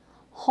been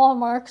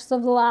hallmarks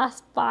of the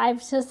last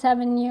 5 to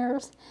 7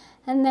 years.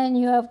 And then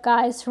you have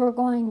guys who are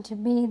going to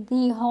be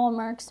the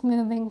hallmarks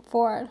moving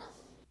forward.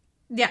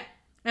 Yeah.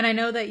 And I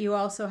know that you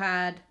also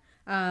had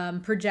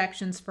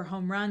projections for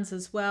home runs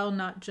as well,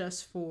 not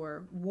just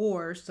for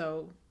WAR.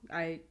 So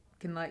I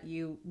can let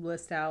you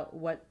list out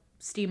what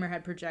Steamer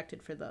had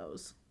projected for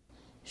those.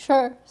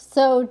 Sure.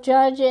 So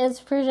Judge is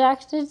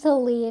projected to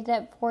lead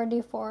at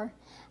 44.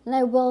 And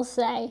I will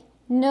say,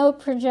 no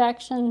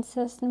projection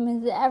system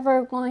is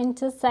ever going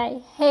to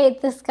say, hey,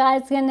 this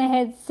guy's going to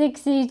hit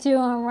 62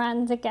 home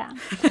runs again.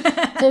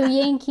 So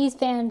Yankees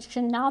fans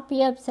should not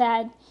be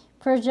upset.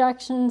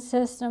 Projection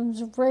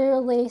systems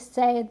rarely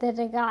say that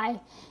a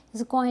guy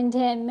is going to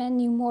hit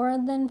many more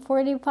than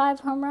 45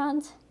 home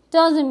runs.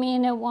 Doesn't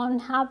mean it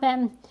won't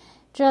happen,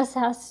 just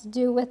has to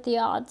do with the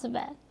odds of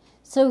it.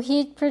 So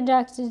he's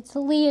projected to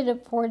lead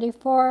at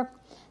 44.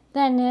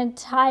 Then in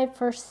tie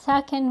for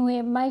second, we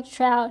have Mike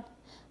Trout,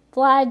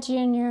 Vlad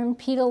Jr. and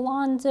Pete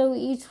Alonso,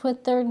 each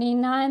with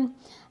 39,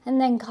 and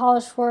then Kyle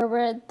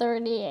Schwarber at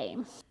 38.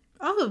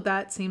 All of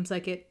that seems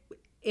like it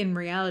in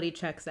reality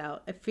checks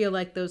out. I feel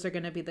like those are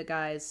going to be the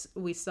guys.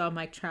 We saw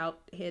Mike Trout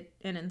hit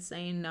an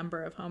insane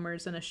number of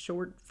homers in a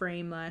short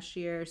frame last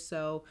year,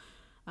 so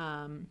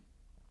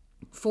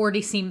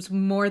 40 seems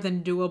more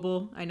than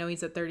doable. I know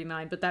he's at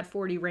 39, but that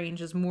 40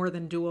 range is more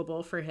than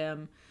doable for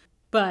him.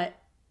 But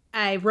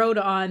I wrote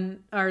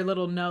on our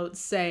little notes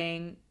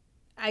saying,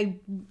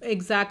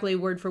 exactly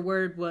word for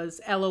word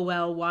was,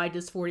 LOL, why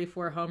does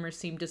 44 homers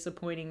seem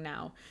disappointing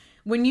now?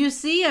 When you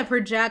see a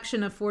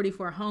projection of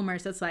 44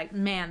 homers, it's like,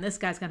 man, this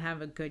guy's going to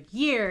have a good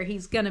year.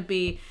 He's going to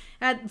be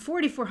at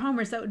 44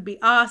 homers. That would be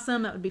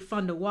awesome. That would be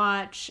fun to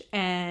watch.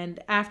 And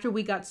after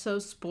we got so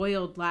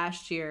spoiled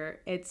last year,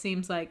 it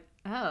seems like,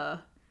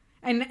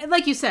 and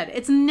like you said,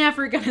 it's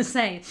never going to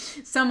say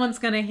someone's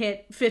going to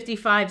hit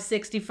 55,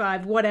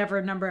 65,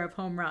 whatever number of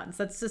home runs.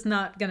 That's just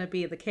not going to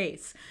be the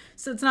case.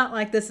 So it's not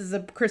like this is a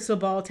crystal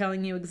ball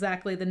telling you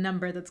exactly the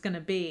number that's going to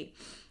be.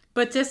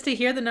 But just to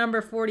hear the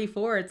number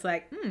 44, it's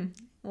like,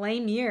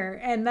 lame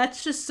year. And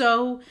that's just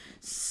so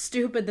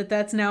stupid that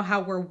that's now how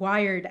we're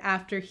wired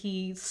after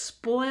he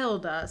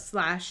spoiled us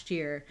last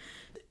year.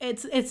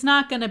 It's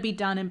not going to be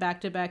done in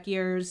back-to-back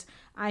years.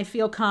 I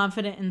feel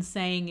confident in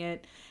saying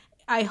it.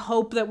 I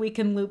hope that we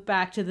can loop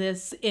back to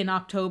this in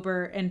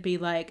October and be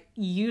like,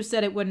 you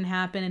said it wouldn't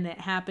happen and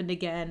it happened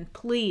again.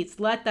 Please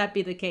let that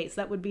be the case.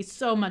 That would be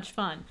so much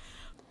fun.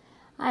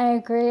 I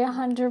agree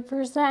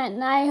 100%.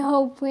 And I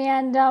hope we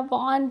end up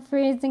on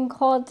freezing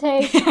cold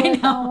takes.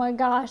 Oh my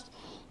gosh.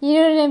 You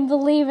didn't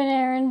believe in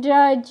Aaron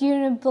Judge. You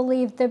didn't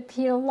believe that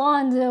Pete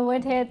Alonso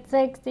would hit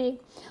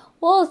 60.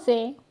 We'll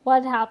see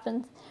what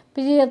happens.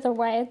 But either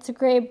way, it's a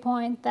great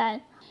point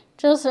that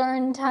just our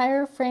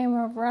entire frame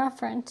of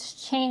reference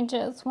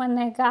changes when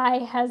a guy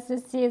has a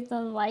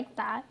season like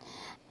that.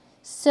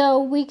 So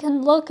we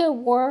can look at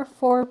WAR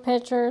for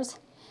pitchers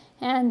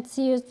and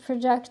see who's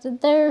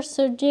projected there.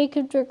 So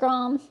Jacob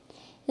deGrom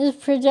is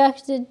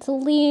projected to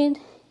lead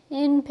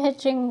in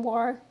pitching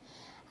WAR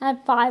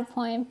at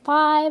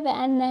 5.5,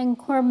 and then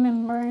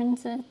Corbin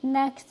Burnes is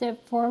next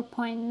at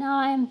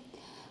 4.9,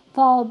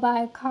 followed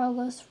by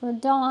Carlos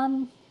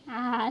Rodon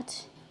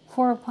at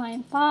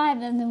 4.5,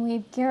 and then we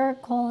have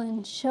Gerrit Cole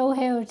and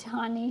Shohei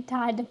Ohtani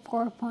tied to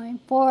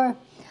 4.4.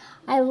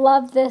 I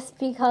love this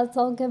because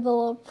I'll give a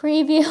little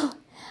preview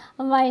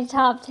of my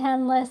top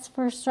 10 list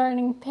for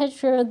starting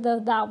pitcher, though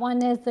that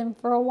one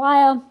isn't for a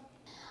while.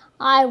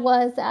 I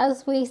was,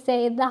 as we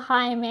say, the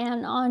high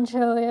man on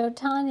Shohei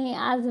Ohtani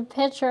as a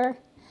pitcher.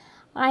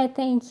 I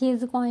think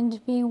he's going to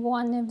be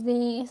one of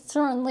the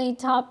certainly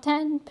top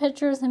 10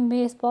 pitchers in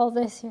baseball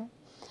this year,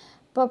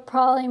 but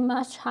probably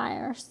much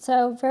higher.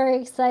 So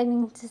very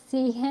exciting to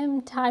see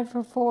him tied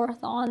for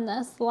 4th on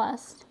this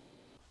list.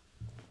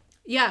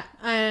 Yeah,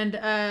 and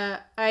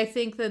I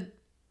think that,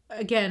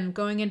 again,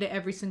 going into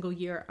every single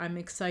year, I'm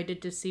excited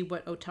to see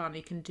what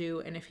Ohtani can do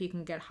and if he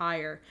can get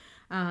higher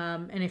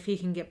and if he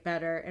can get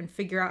better and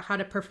figure out how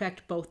to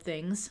perfect both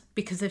things.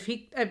 Because if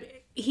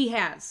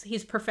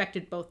he's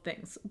perfected both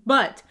things.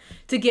 But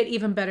to get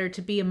even better,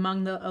 to be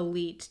among the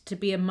elite, to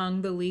be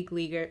among the league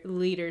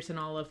leaders and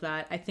all of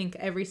that, I think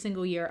every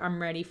single year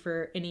I'm ready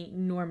for an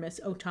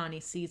enormous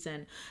Ohtani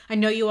season. I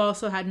know you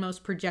also had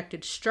most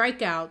projected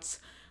strikeouts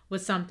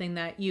was something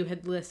that you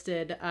had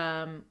listed,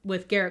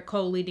 with Gerrit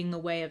Cole leading the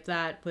way of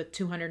that with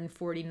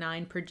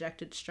 249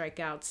 projected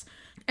strikeouts.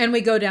 And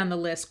we go down the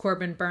list.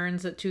 Corbin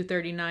Burnes at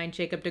 239,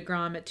 Jacob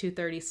deGrom at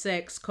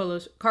 236,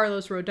 Carlos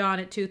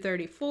Rodon at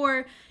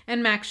 234,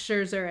 and Max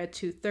Scherzer at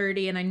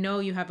 230. And I know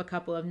you have a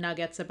couple of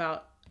nuggets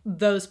about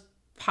those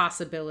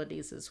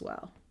possibilities as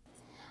well.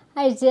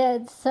 I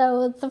did.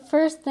 So the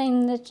first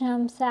thing that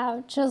jumps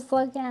out, just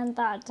looking at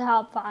that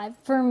top 5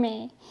 for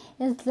me,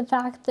 is the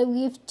fact that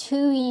we have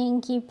 2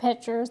 Yankee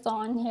pitchers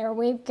on here.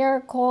 We have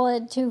Gerrit Cole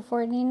at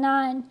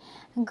 249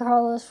 and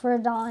Carlos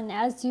Rodon,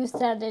 as you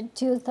said, at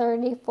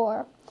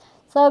 234.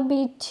 So it'd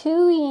be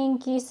 2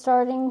 Yankee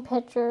starting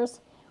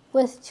pitchers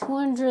with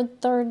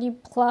 230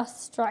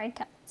 plus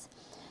strikeouts.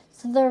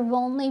 So there have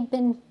only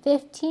been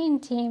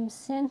 15 teams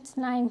since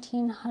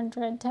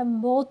 1900 to have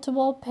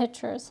multiple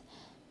pitchers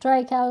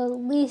strike out at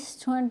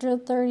least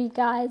 230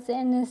 guys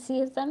in a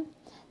season.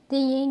 The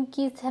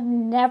Yankees have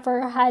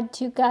never had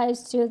 2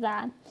 guys do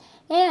that.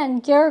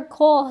 And Gerrit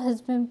Cole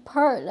has been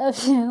part of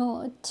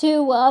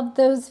 2 of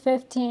those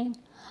 15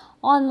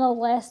 on the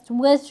list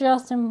with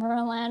Justin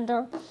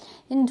Verlander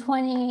in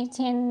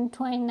 2018 and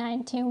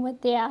 2019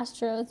 with the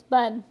Astros.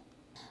 But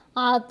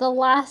the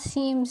last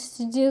teams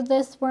to do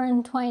this were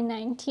in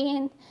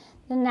 2019.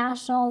 The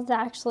Nationals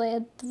actually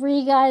had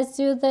 3 guys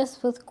do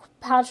this with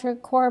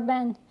Patrick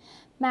Corbin,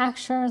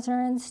 Max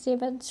Scherzer, and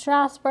Steven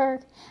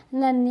Strasburg.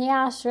 And then the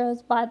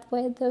Astros, by the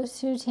way, those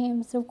 2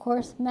 teams, of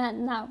course, met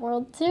in that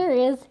World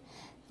Series.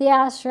 The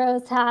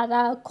Astros had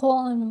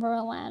Cole and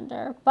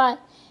Verlander. But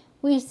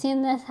we've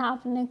seen this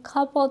happen a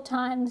couple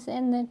times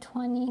in the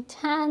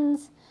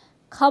 2010s,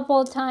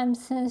 couple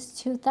times since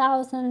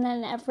 2000,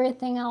 and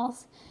everything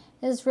else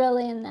is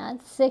really in that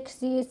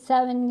 60s,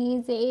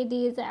 70s,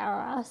 80s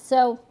era.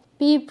 So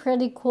be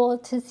pretty cool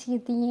to see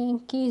the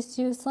Yankees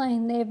do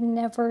something they've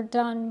never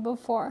done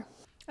before.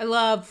 I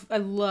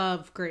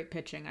love great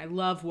pitching. I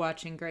love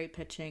watching great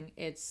pitching.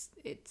 It's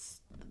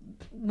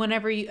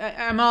whenever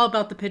I'm all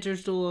about the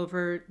pitcher's duel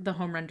over the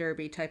home run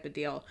derby type of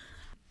deal.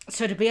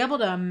 So to be able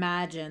to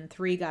imagine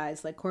 3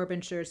 guys like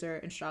Corbin,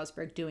 Scherzer, and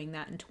Strasburg doing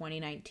that in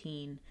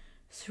 2019,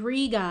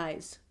 3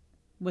 guys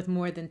with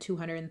more than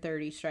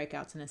 230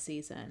 strikeouts in a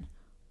season.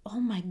 Oh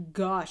my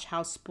gosh,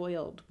 how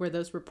spoiled were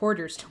those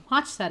reporters to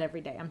watch that every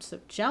day. I'm so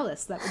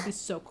jealous. That would be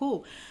so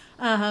cool.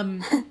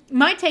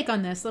 My take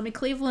on this, let me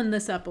Cleveland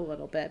this up a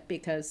little bit,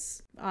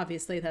 because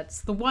obviously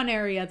that's the one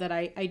area that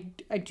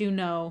I do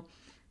know.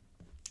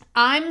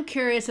 I'm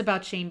curious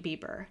about Shane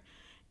Bieber,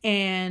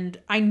 and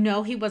I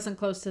know he wasn't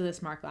close to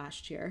this mark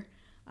last year.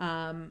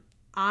 I'm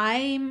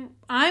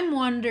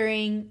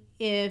wondering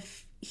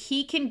if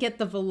he can get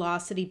the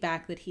velocity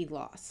back that he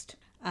lost.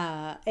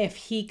 If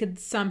he could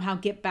somehow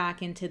get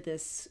back into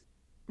this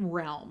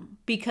realm,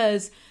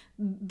 because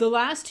the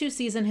last 2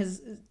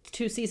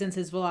 seasons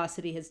his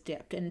velocity has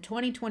dipped. In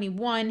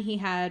 2021 he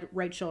had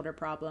right shoulder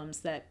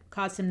problems that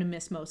caused him to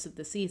miss most of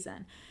the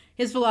season.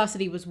 His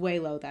velocity was way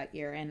low that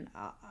year, and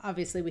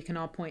obviously we can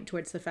all point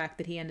towards the fact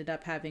that he ended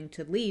up having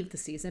to leave the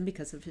season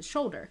because of his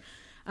shoulder.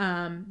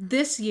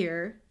 This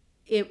year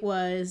it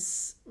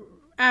was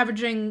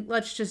averaging,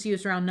 let's just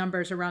use round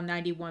numbers, around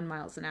 91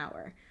 miles an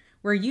hour.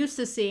 We're used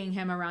to seeing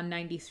him around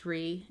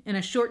 93. In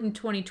a shortened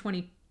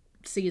 2020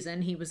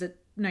 season, he was at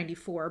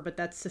 94, but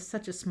that's just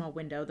such a small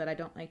window that I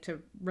don't like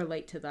to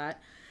relate to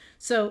that.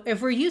 So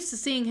if we're used to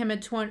seeing him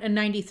at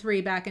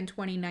 93 back in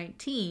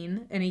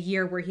 2019, in a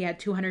year where he had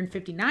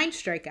 259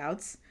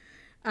 strikeouts,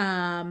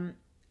 I'm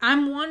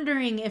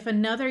wondering if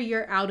another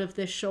year out of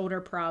this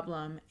shoulder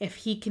problem, if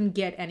he can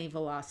get any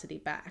velocity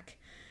back.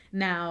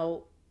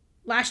 Now,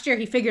 last year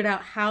he figured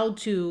out how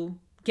to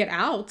get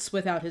outs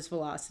without his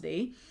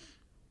velocity.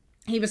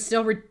 He was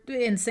still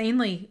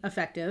insanely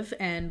effective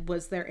and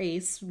was their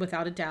ace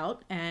without a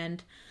doubt,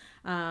 and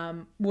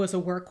was a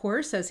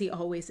workhorse, as he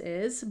always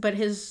is, but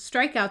his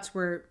strikeouts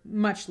were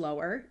much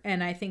lower,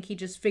 and I think he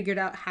just figured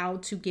out how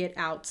to get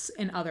outs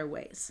in other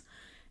ways.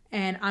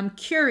 And I'm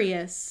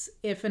curious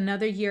if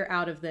another year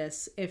out of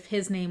this, if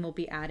his name will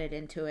be added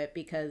into it,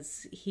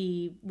 because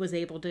he was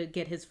able to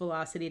get his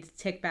velocity to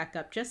tick back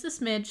up just a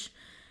smidge,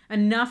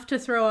 enough to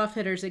throw off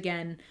hitters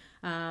again,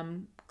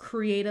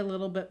 create a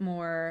little bit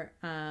more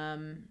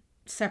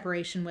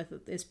separation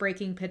with his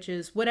breaking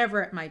pitches,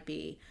 whatever it might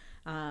be.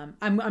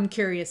 I'm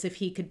curious if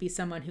he could be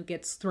someone who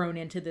gets thrown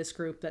into this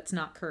group that's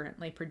not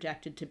currently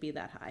projected to be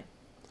that high.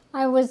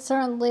 I would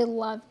certainly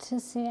love to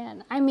see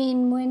it. I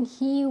mean, when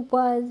he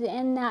was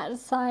in that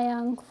Cy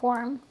Young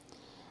form,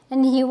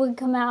 and he would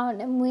come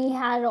out, and we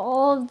had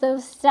all of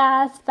those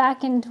stats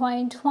back in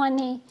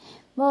 2020,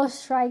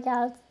 most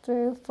strikeouts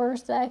through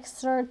first X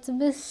starts of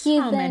the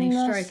season, so many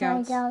most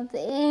strikeouts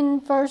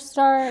in first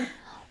start,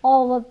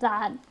 all of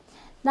that.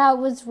 That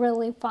was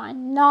really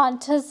fun.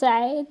 Not to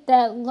say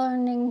that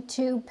learning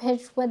to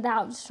pitch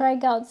without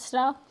strikeout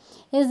stuff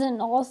isn't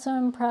also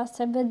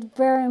impressive. It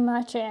very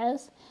much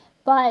is.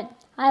 But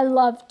I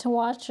love to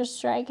watch a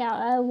strikeout.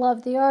 I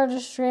love the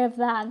artistry of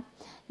that.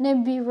 And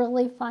it'd be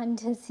really fun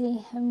to see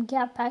him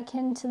get back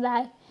into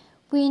that.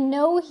 We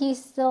know he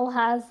still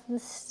has the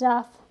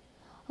stuff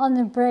on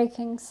the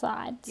breaking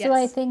side. Yes. So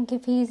I think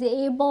if he's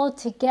able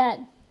to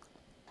get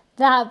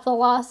that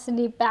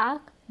velocity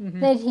back,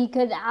 that he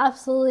could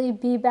absolutely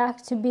be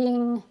back to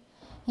being,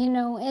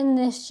 in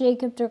this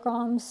Jacob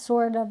deGrom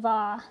sort of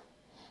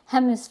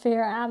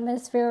hemisphere,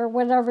 atmosphere,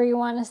 whatever you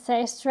want to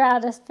say,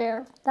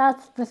 stratosphere.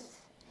 That's the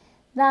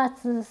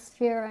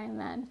sphere I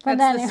meant. But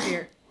That's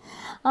anyway,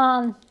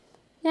 the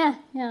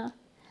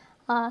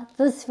sphere.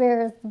 The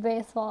sphere is the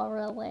baseball,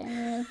 really. I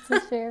mean, it's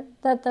the sphere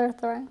that they're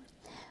throwing.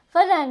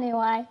 But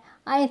anyway,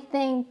 I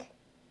think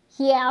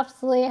he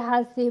absolutely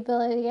has the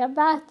ability to get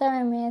back there.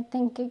 I mean, I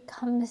think it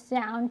comes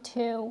down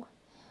to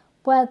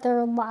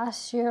whether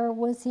last year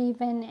was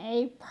even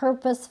a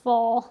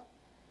purposeful,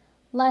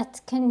 let's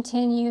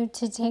continue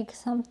to take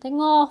something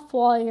off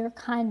while you're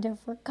kind of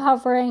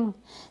recovering.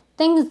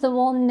 Things that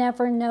we'll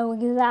never know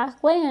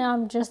exactly, and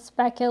I'm just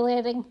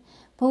speculating,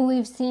 but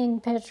we've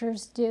seen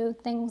pitchers do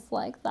things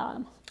like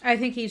that. I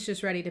think he's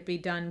just ready to be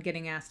done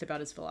getting asked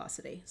about his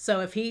velocity. So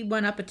if he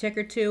went up a tick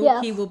or two,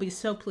 Yes. He will be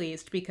so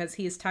pleased because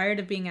he is tired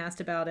of being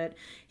asked about it.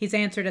 He's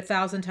answered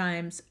 1,000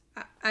 times.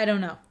 I don't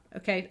know.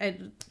 Okay.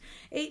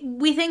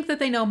 We think that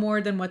they know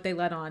more than what they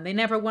let on. They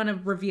never want to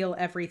reveal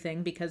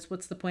everything because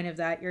what's the point of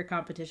that? Your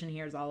competition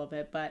hears all of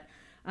it. But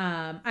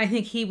I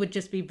think he would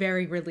just be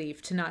very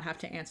relieved to not have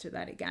to answer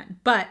that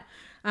again. But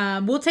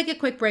we'll take a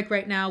quick break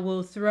right now.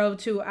 We'll throw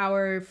to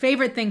our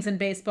favorite things in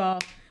baseball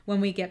when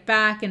we get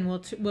back, and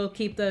we'll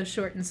keep those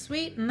short and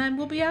sweet, and then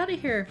we'll be out of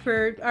here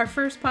for our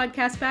first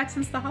podcast back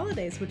since the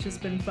holidays, which has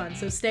been fun.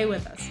 So stay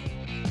with us.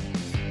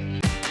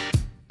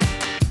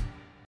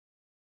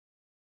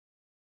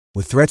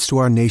 With threats to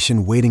our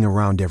nation waiting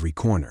around every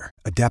corner,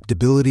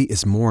 adaptability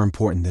is more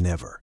important than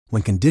ever.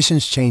 When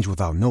conditions change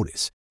without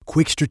notice,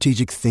 quick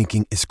strategic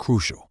thinking is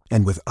crucial.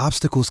 And with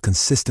obstacles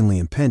consistently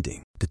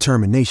impending,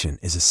 determination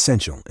is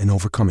essential in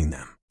overcoming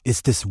them.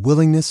 It's this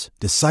willingness,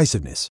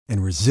 decisiveness,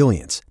 and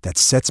resilience that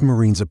sets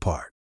Marines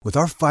apart. With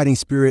our fighting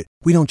spirit,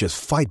 we don't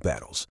just fight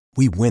battles,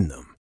 we win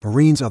them.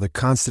 Marines are the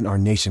constant our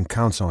nation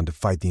counts on to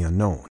fight the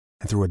unknown.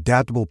 And through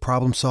adaptable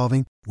problem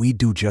solving, we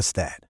do just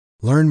that.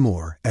 Learn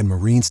more at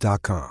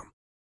Marines.com.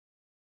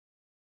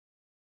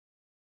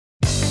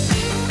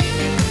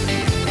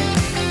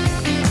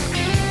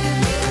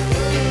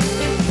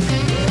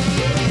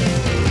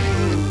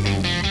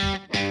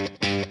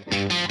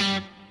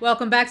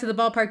 Welcome back to the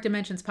Ballpark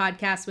Dimensions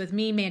podcast with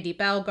me, Mandy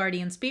Bell,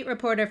 Guardians beat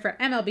reporter for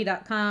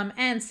MLB.com,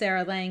 and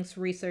Sarah Langs,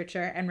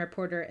 researcher and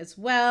reporter as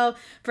well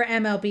for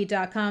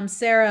MLB.com.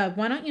 Sarah,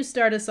 why don't you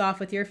start us off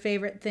with your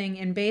favorite thing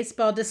in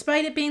baseball,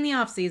 despite it being the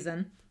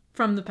offseason,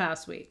 from the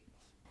past week?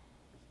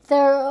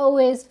 There are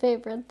always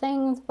favorite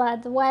things. By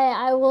the way,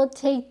 I will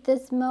take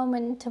this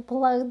moment to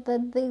plug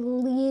that the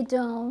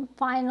Lidom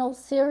final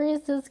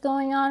series is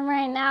going on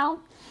right now.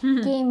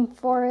 Game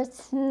 4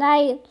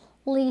 tonight.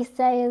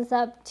 Licey is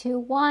up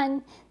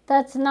 2-1.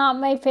 That's not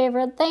my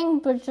favorite thing,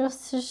 but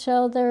just to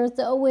show there's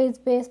always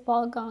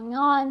baseball going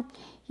on.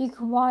 You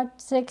can watch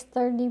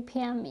 6:30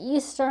 p.m.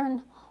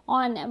 Eastern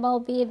on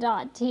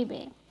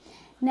MLB.tv.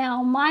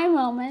 Now, my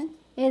moment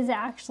is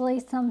actually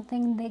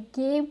something that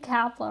Gabe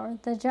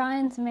Kapler, the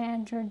Giants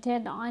manager,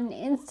 did on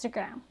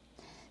Instagram.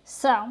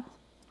 So,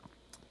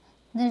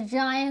 the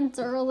Giants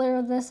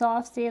earlier this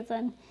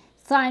offseason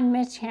signed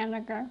Mitch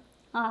Haniger.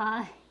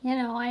 I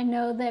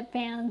know that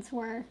fans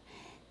were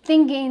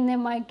thinking they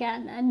might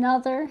get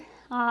another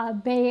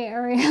Bay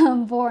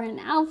Area-born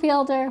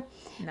outfielder,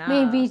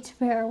 maybe to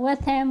pair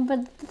with him. But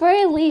at the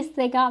very least,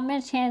 they got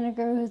Mitch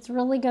Haniger, who's a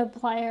really good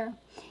player.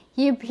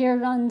 He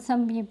appeared on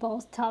some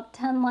people's top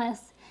 10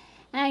 lists.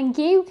 And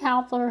Gabe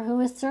Kapler, who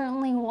is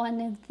certainly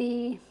one of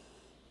the,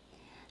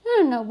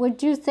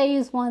 would you say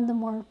he's one of the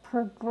more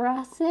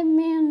progressive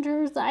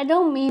managers? I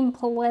don't mean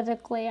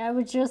politically. I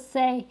would just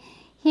say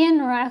he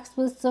interacts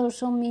with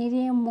social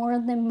media more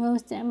than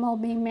most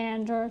MLB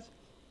managers.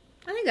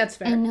 I think that's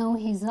fair. I know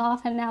he's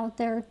often out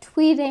there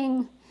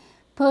tweeting,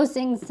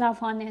 posting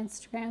stuff on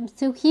Instagram.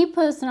 So he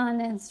posted on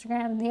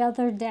Instagram the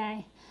other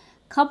day,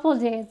 a couple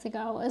days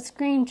ago, a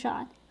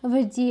screenshot of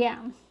a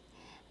DM.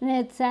 And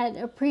it said,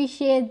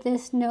 appreciate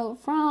this note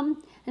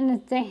from, and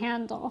it's a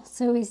handle.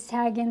 So he's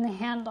tagging the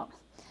handle.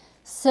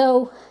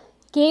 So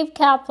Gabe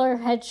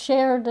Kapler had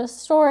shared a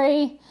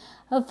story,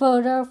 a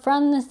photo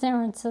from the San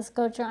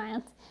Francisco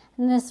Giants.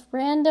 And this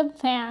random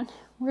fan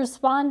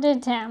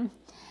responded to him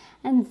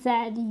and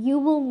said, you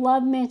will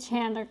love Mitch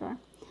Haniger.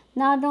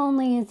 Not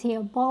only is he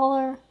a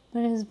baller,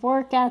 but his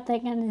work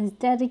ethic and his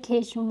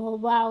dedication will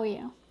wow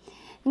you.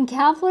 And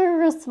Kapler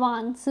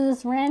responds to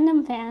this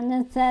random fan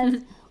and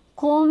says,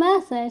 cool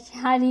message,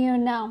 how do you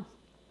know?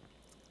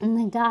 And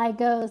the guy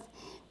goes,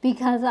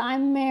 because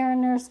I'm a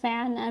Mariners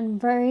fan and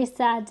very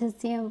sad to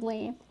see him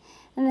leave.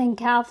 And then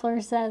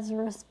Kapler says,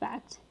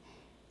 respect.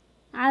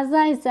 As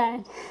I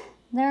said,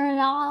 there are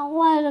not a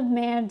lot of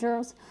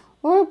managers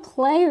or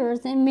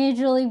players in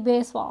Major League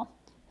Baseball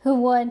who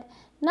would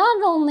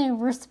not only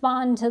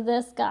respond to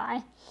this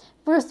guy,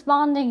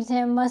 responding to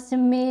him must have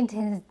made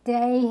his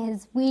day,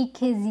 his week,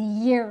 his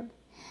year.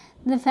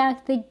 The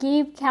fact that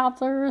Gabe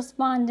Kapler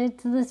responded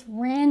to this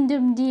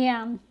random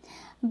DM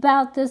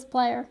about this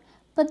player,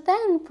 but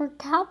then for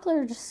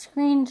Kapler to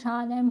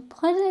screenshot and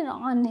put it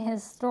on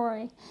his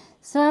story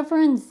so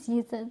everyone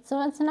sees it.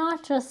 So it's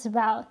not just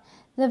about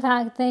the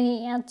fact that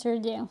he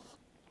answered you,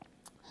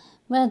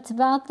 but it's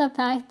about the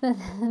fact that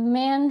the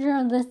manager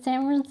of the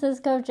San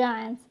Francisco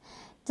Giants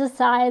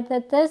decided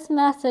that this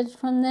message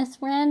from this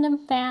random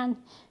fan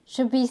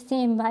should be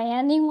seen by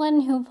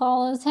anyone who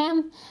follows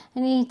him,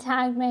 and he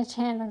tagged Mitch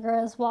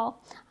Haniger as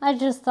well. I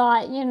just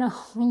thought,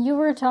 you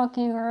were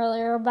talking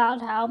earlier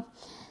about how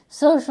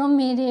social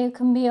media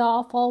can be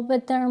awful,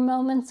 but there are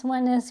moments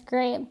when it's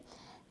great.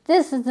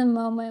 This is a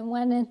moment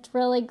when it's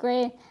really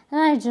great, and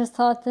I just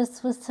thought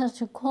this was such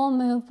a cool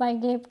move by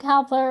Gabe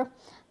Kapler,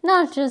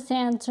 not just to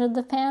answer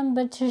the fan,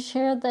 but to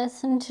share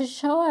this and to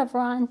show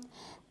everyone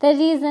that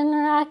he's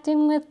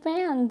interacting with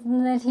fans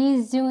and that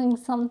he's doing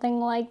something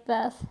like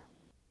this.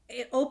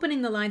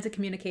 Opening the lines of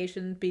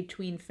communication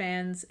between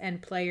fans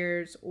and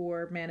players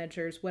or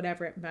managers,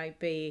 whatever it might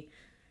be,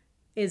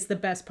 is the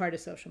best part of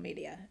social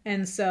media.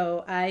 And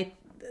so I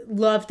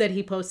love that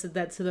he posted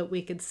that so that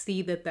we could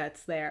see that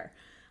that's there.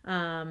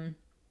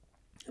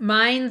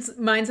 Mine's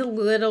a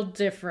little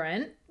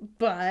different,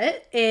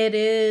 but it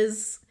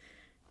is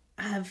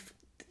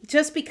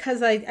just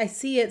because I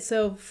see it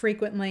so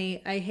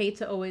frequently. I hate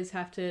to always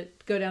have to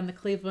go down the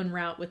Cleveland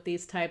route with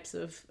these types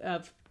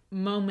of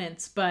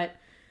moments, but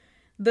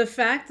the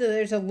fact that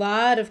there's a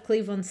lot of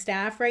Cleveland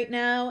staff right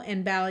now,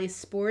 and Bally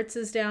Sports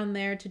is down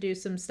there to do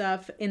some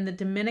stuff in the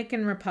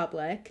Dominican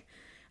Republic.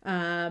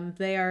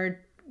 They are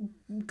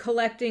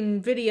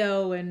collecting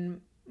video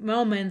and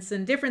moments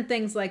and different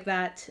things like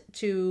that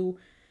to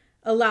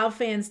allow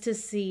fans to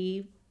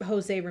see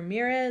Jose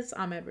Ramirez,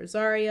 Ahmed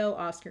Rosario,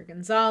 Oscar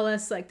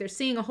Gonzalez. Like, they're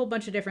seeing a whole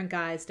bunch of different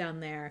guys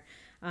down there.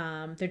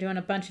 They're doing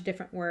a bunch of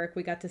different work.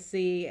 I've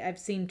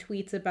seen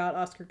tweets about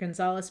Oscar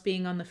Gonzalez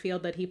being on the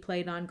field that he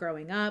played on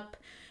growing up.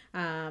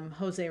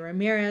 Jose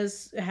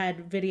Ramirez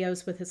had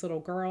videos with his little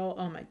girl.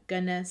 Oh my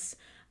goodness.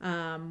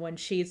 When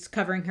she's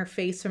covering her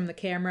face from the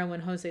camera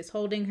when Jose's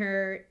holding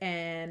her.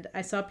 And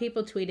I saw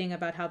people tweeting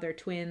about how they're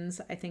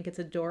twins. I think it's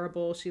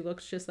adorable. She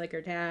looks just like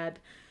her dad.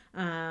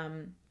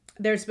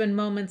 There's been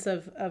moments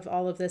of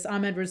all of this.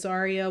 Ahmed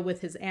Rosario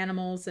with his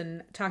animals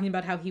and talking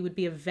about how he would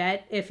be a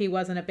vet if he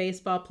wasn't a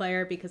baseball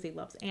player because he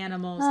loves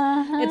animals.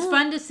 It's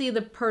fun to see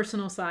the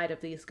personal side of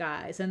these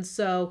guys. And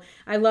so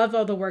I love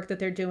all the work that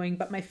they're doing.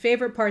 But my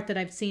favorite part that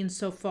I've seen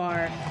so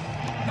far...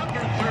 Number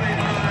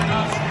 39,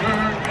 Oscar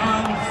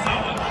Gonzalez.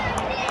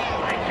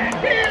 I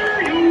can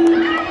hear you.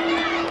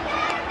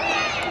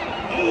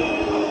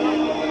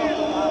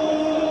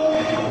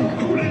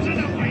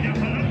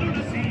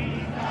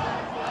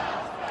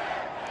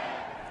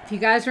 If you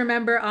guys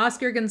remember,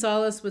 Oscar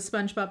Gonzalez was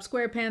SpongeBob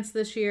SquarePants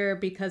this year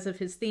because of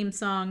his theme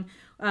song,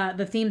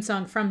 the theme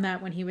song from that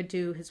when he would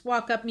do his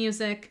walk-up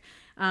music,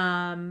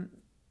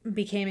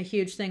 became a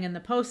huge thing in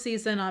the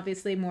postseason,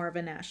 obviously more of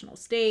a national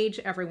stage.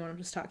 Everyone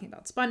was talking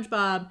about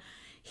SpongeBob.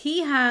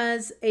 He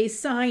has a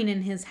sign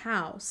in his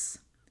house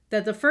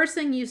that the first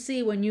thing you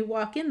see when you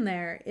walk in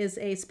there is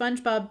a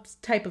SpongeBob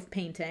type of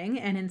painting.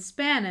 And in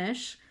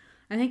Spanish,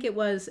 I think it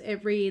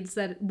reads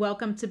that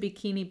welcome to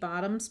Bikini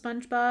Bottom,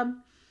 SpongeBob.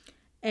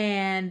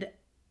 And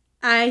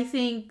I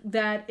think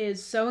that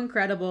is so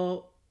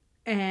incredible.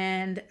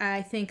 And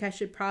I think I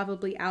should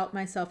probably out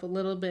myself a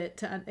little bit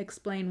to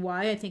explain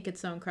why I think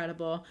it's so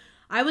incredible.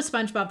 I was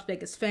SpongeBob's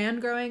biggest fan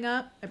growing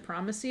up. I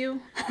promise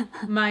you.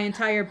 My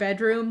entire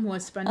bedroom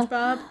was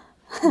SpongeBob.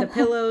 The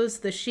pillows,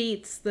 the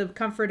sheets, the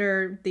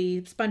comforter,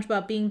 the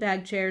SpongeBob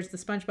beanbag chairs, the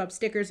SpongeBob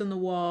stickers on the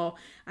wall.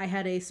 I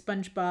had a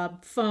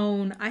SpongeBob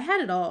phone. I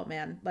had it all,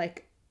 man.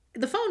 Like,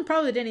 the phone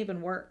probably didn't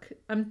even work.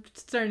 I'm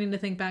starting to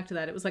think back to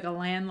that. It was like a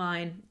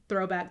landline,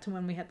 throwback to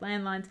when we had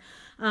landlines.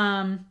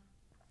 I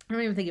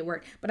don't even think it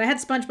worked. But I had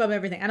SpongeBob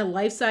everything. I had a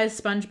life-size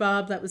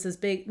SpongeBob that was as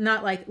big,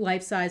 not like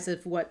life-size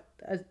of what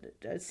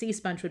a sea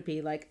sponge would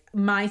be, like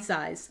my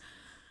size.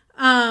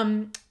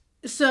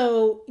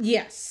 So,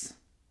 yes.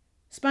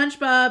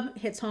 SpongeBob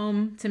hits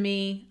home to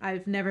me.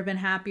 I've never been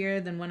happier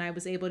than when I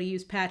was able to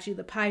use Patchy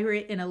the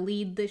Pirate in a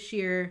lead this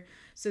year.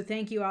 So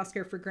thank you,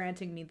 Oscar, for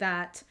granting me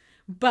that.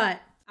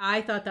 But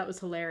I thought that was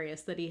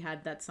hilarious that he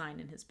had that sign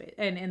in his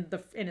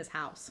in his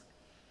house.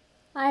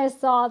 I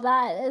saw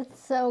that.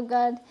 It's so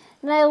good.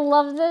 And I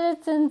love that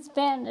it's in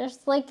Spanish.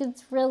 Like,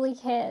 it's really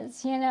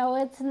his. You know,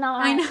 it's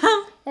not. I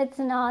know. It's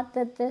not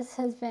that this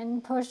has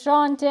been pushed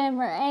onto him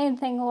or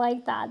anything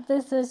like that.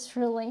 This is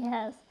truly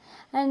his.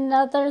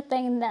 Another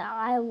thing that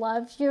I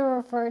love, you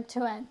referred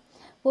to it,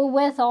 but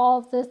with all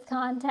of this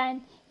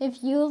content,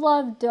 if you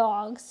love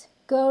dogs,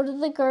 go to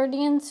the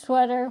Guardian's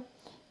Twitter.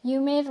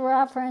 You made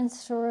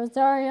reference to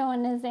Rosario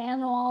and his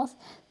animals.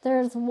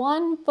 There's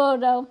one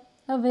photo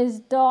of his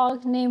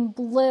dog named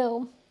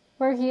Blue,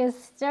 where he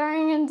is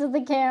staring into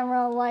the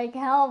camera like,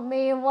 help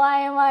me,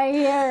 why am I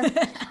here?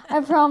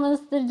 I promise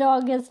the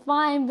dog is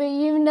fine, but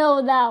you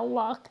know that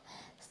look.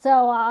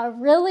 So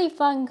really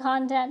fun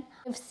content.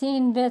 I've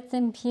seen bits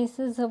and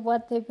pieces of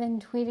what they've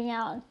been tweeting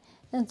out.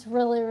 It's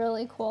really,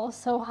 really cool.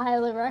 So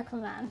highly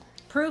recommend.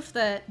 Proof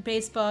that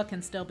baseball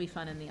can still be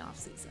fun in the off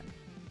season.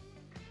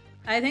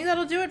 I think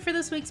that'll do it for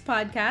this week's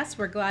podcast.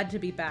 We're glad to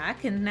be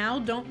back. And now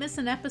don't miss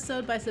an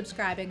episode by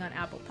subscribing on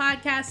Apple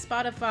Podcasts,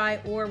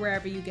 Spotify, or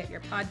wherever you get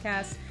your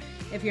podcasts.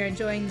 If you're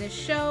enjoying this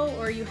show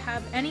or you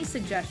have any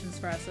suggestions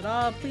for us at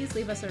all, please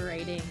leave us a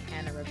rating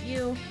and a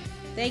review.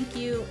 Thank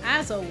you,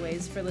 as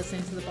always, for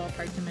listening to the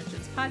Ballpark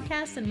Dimensions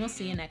podcast, and we'll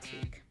see you next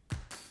week.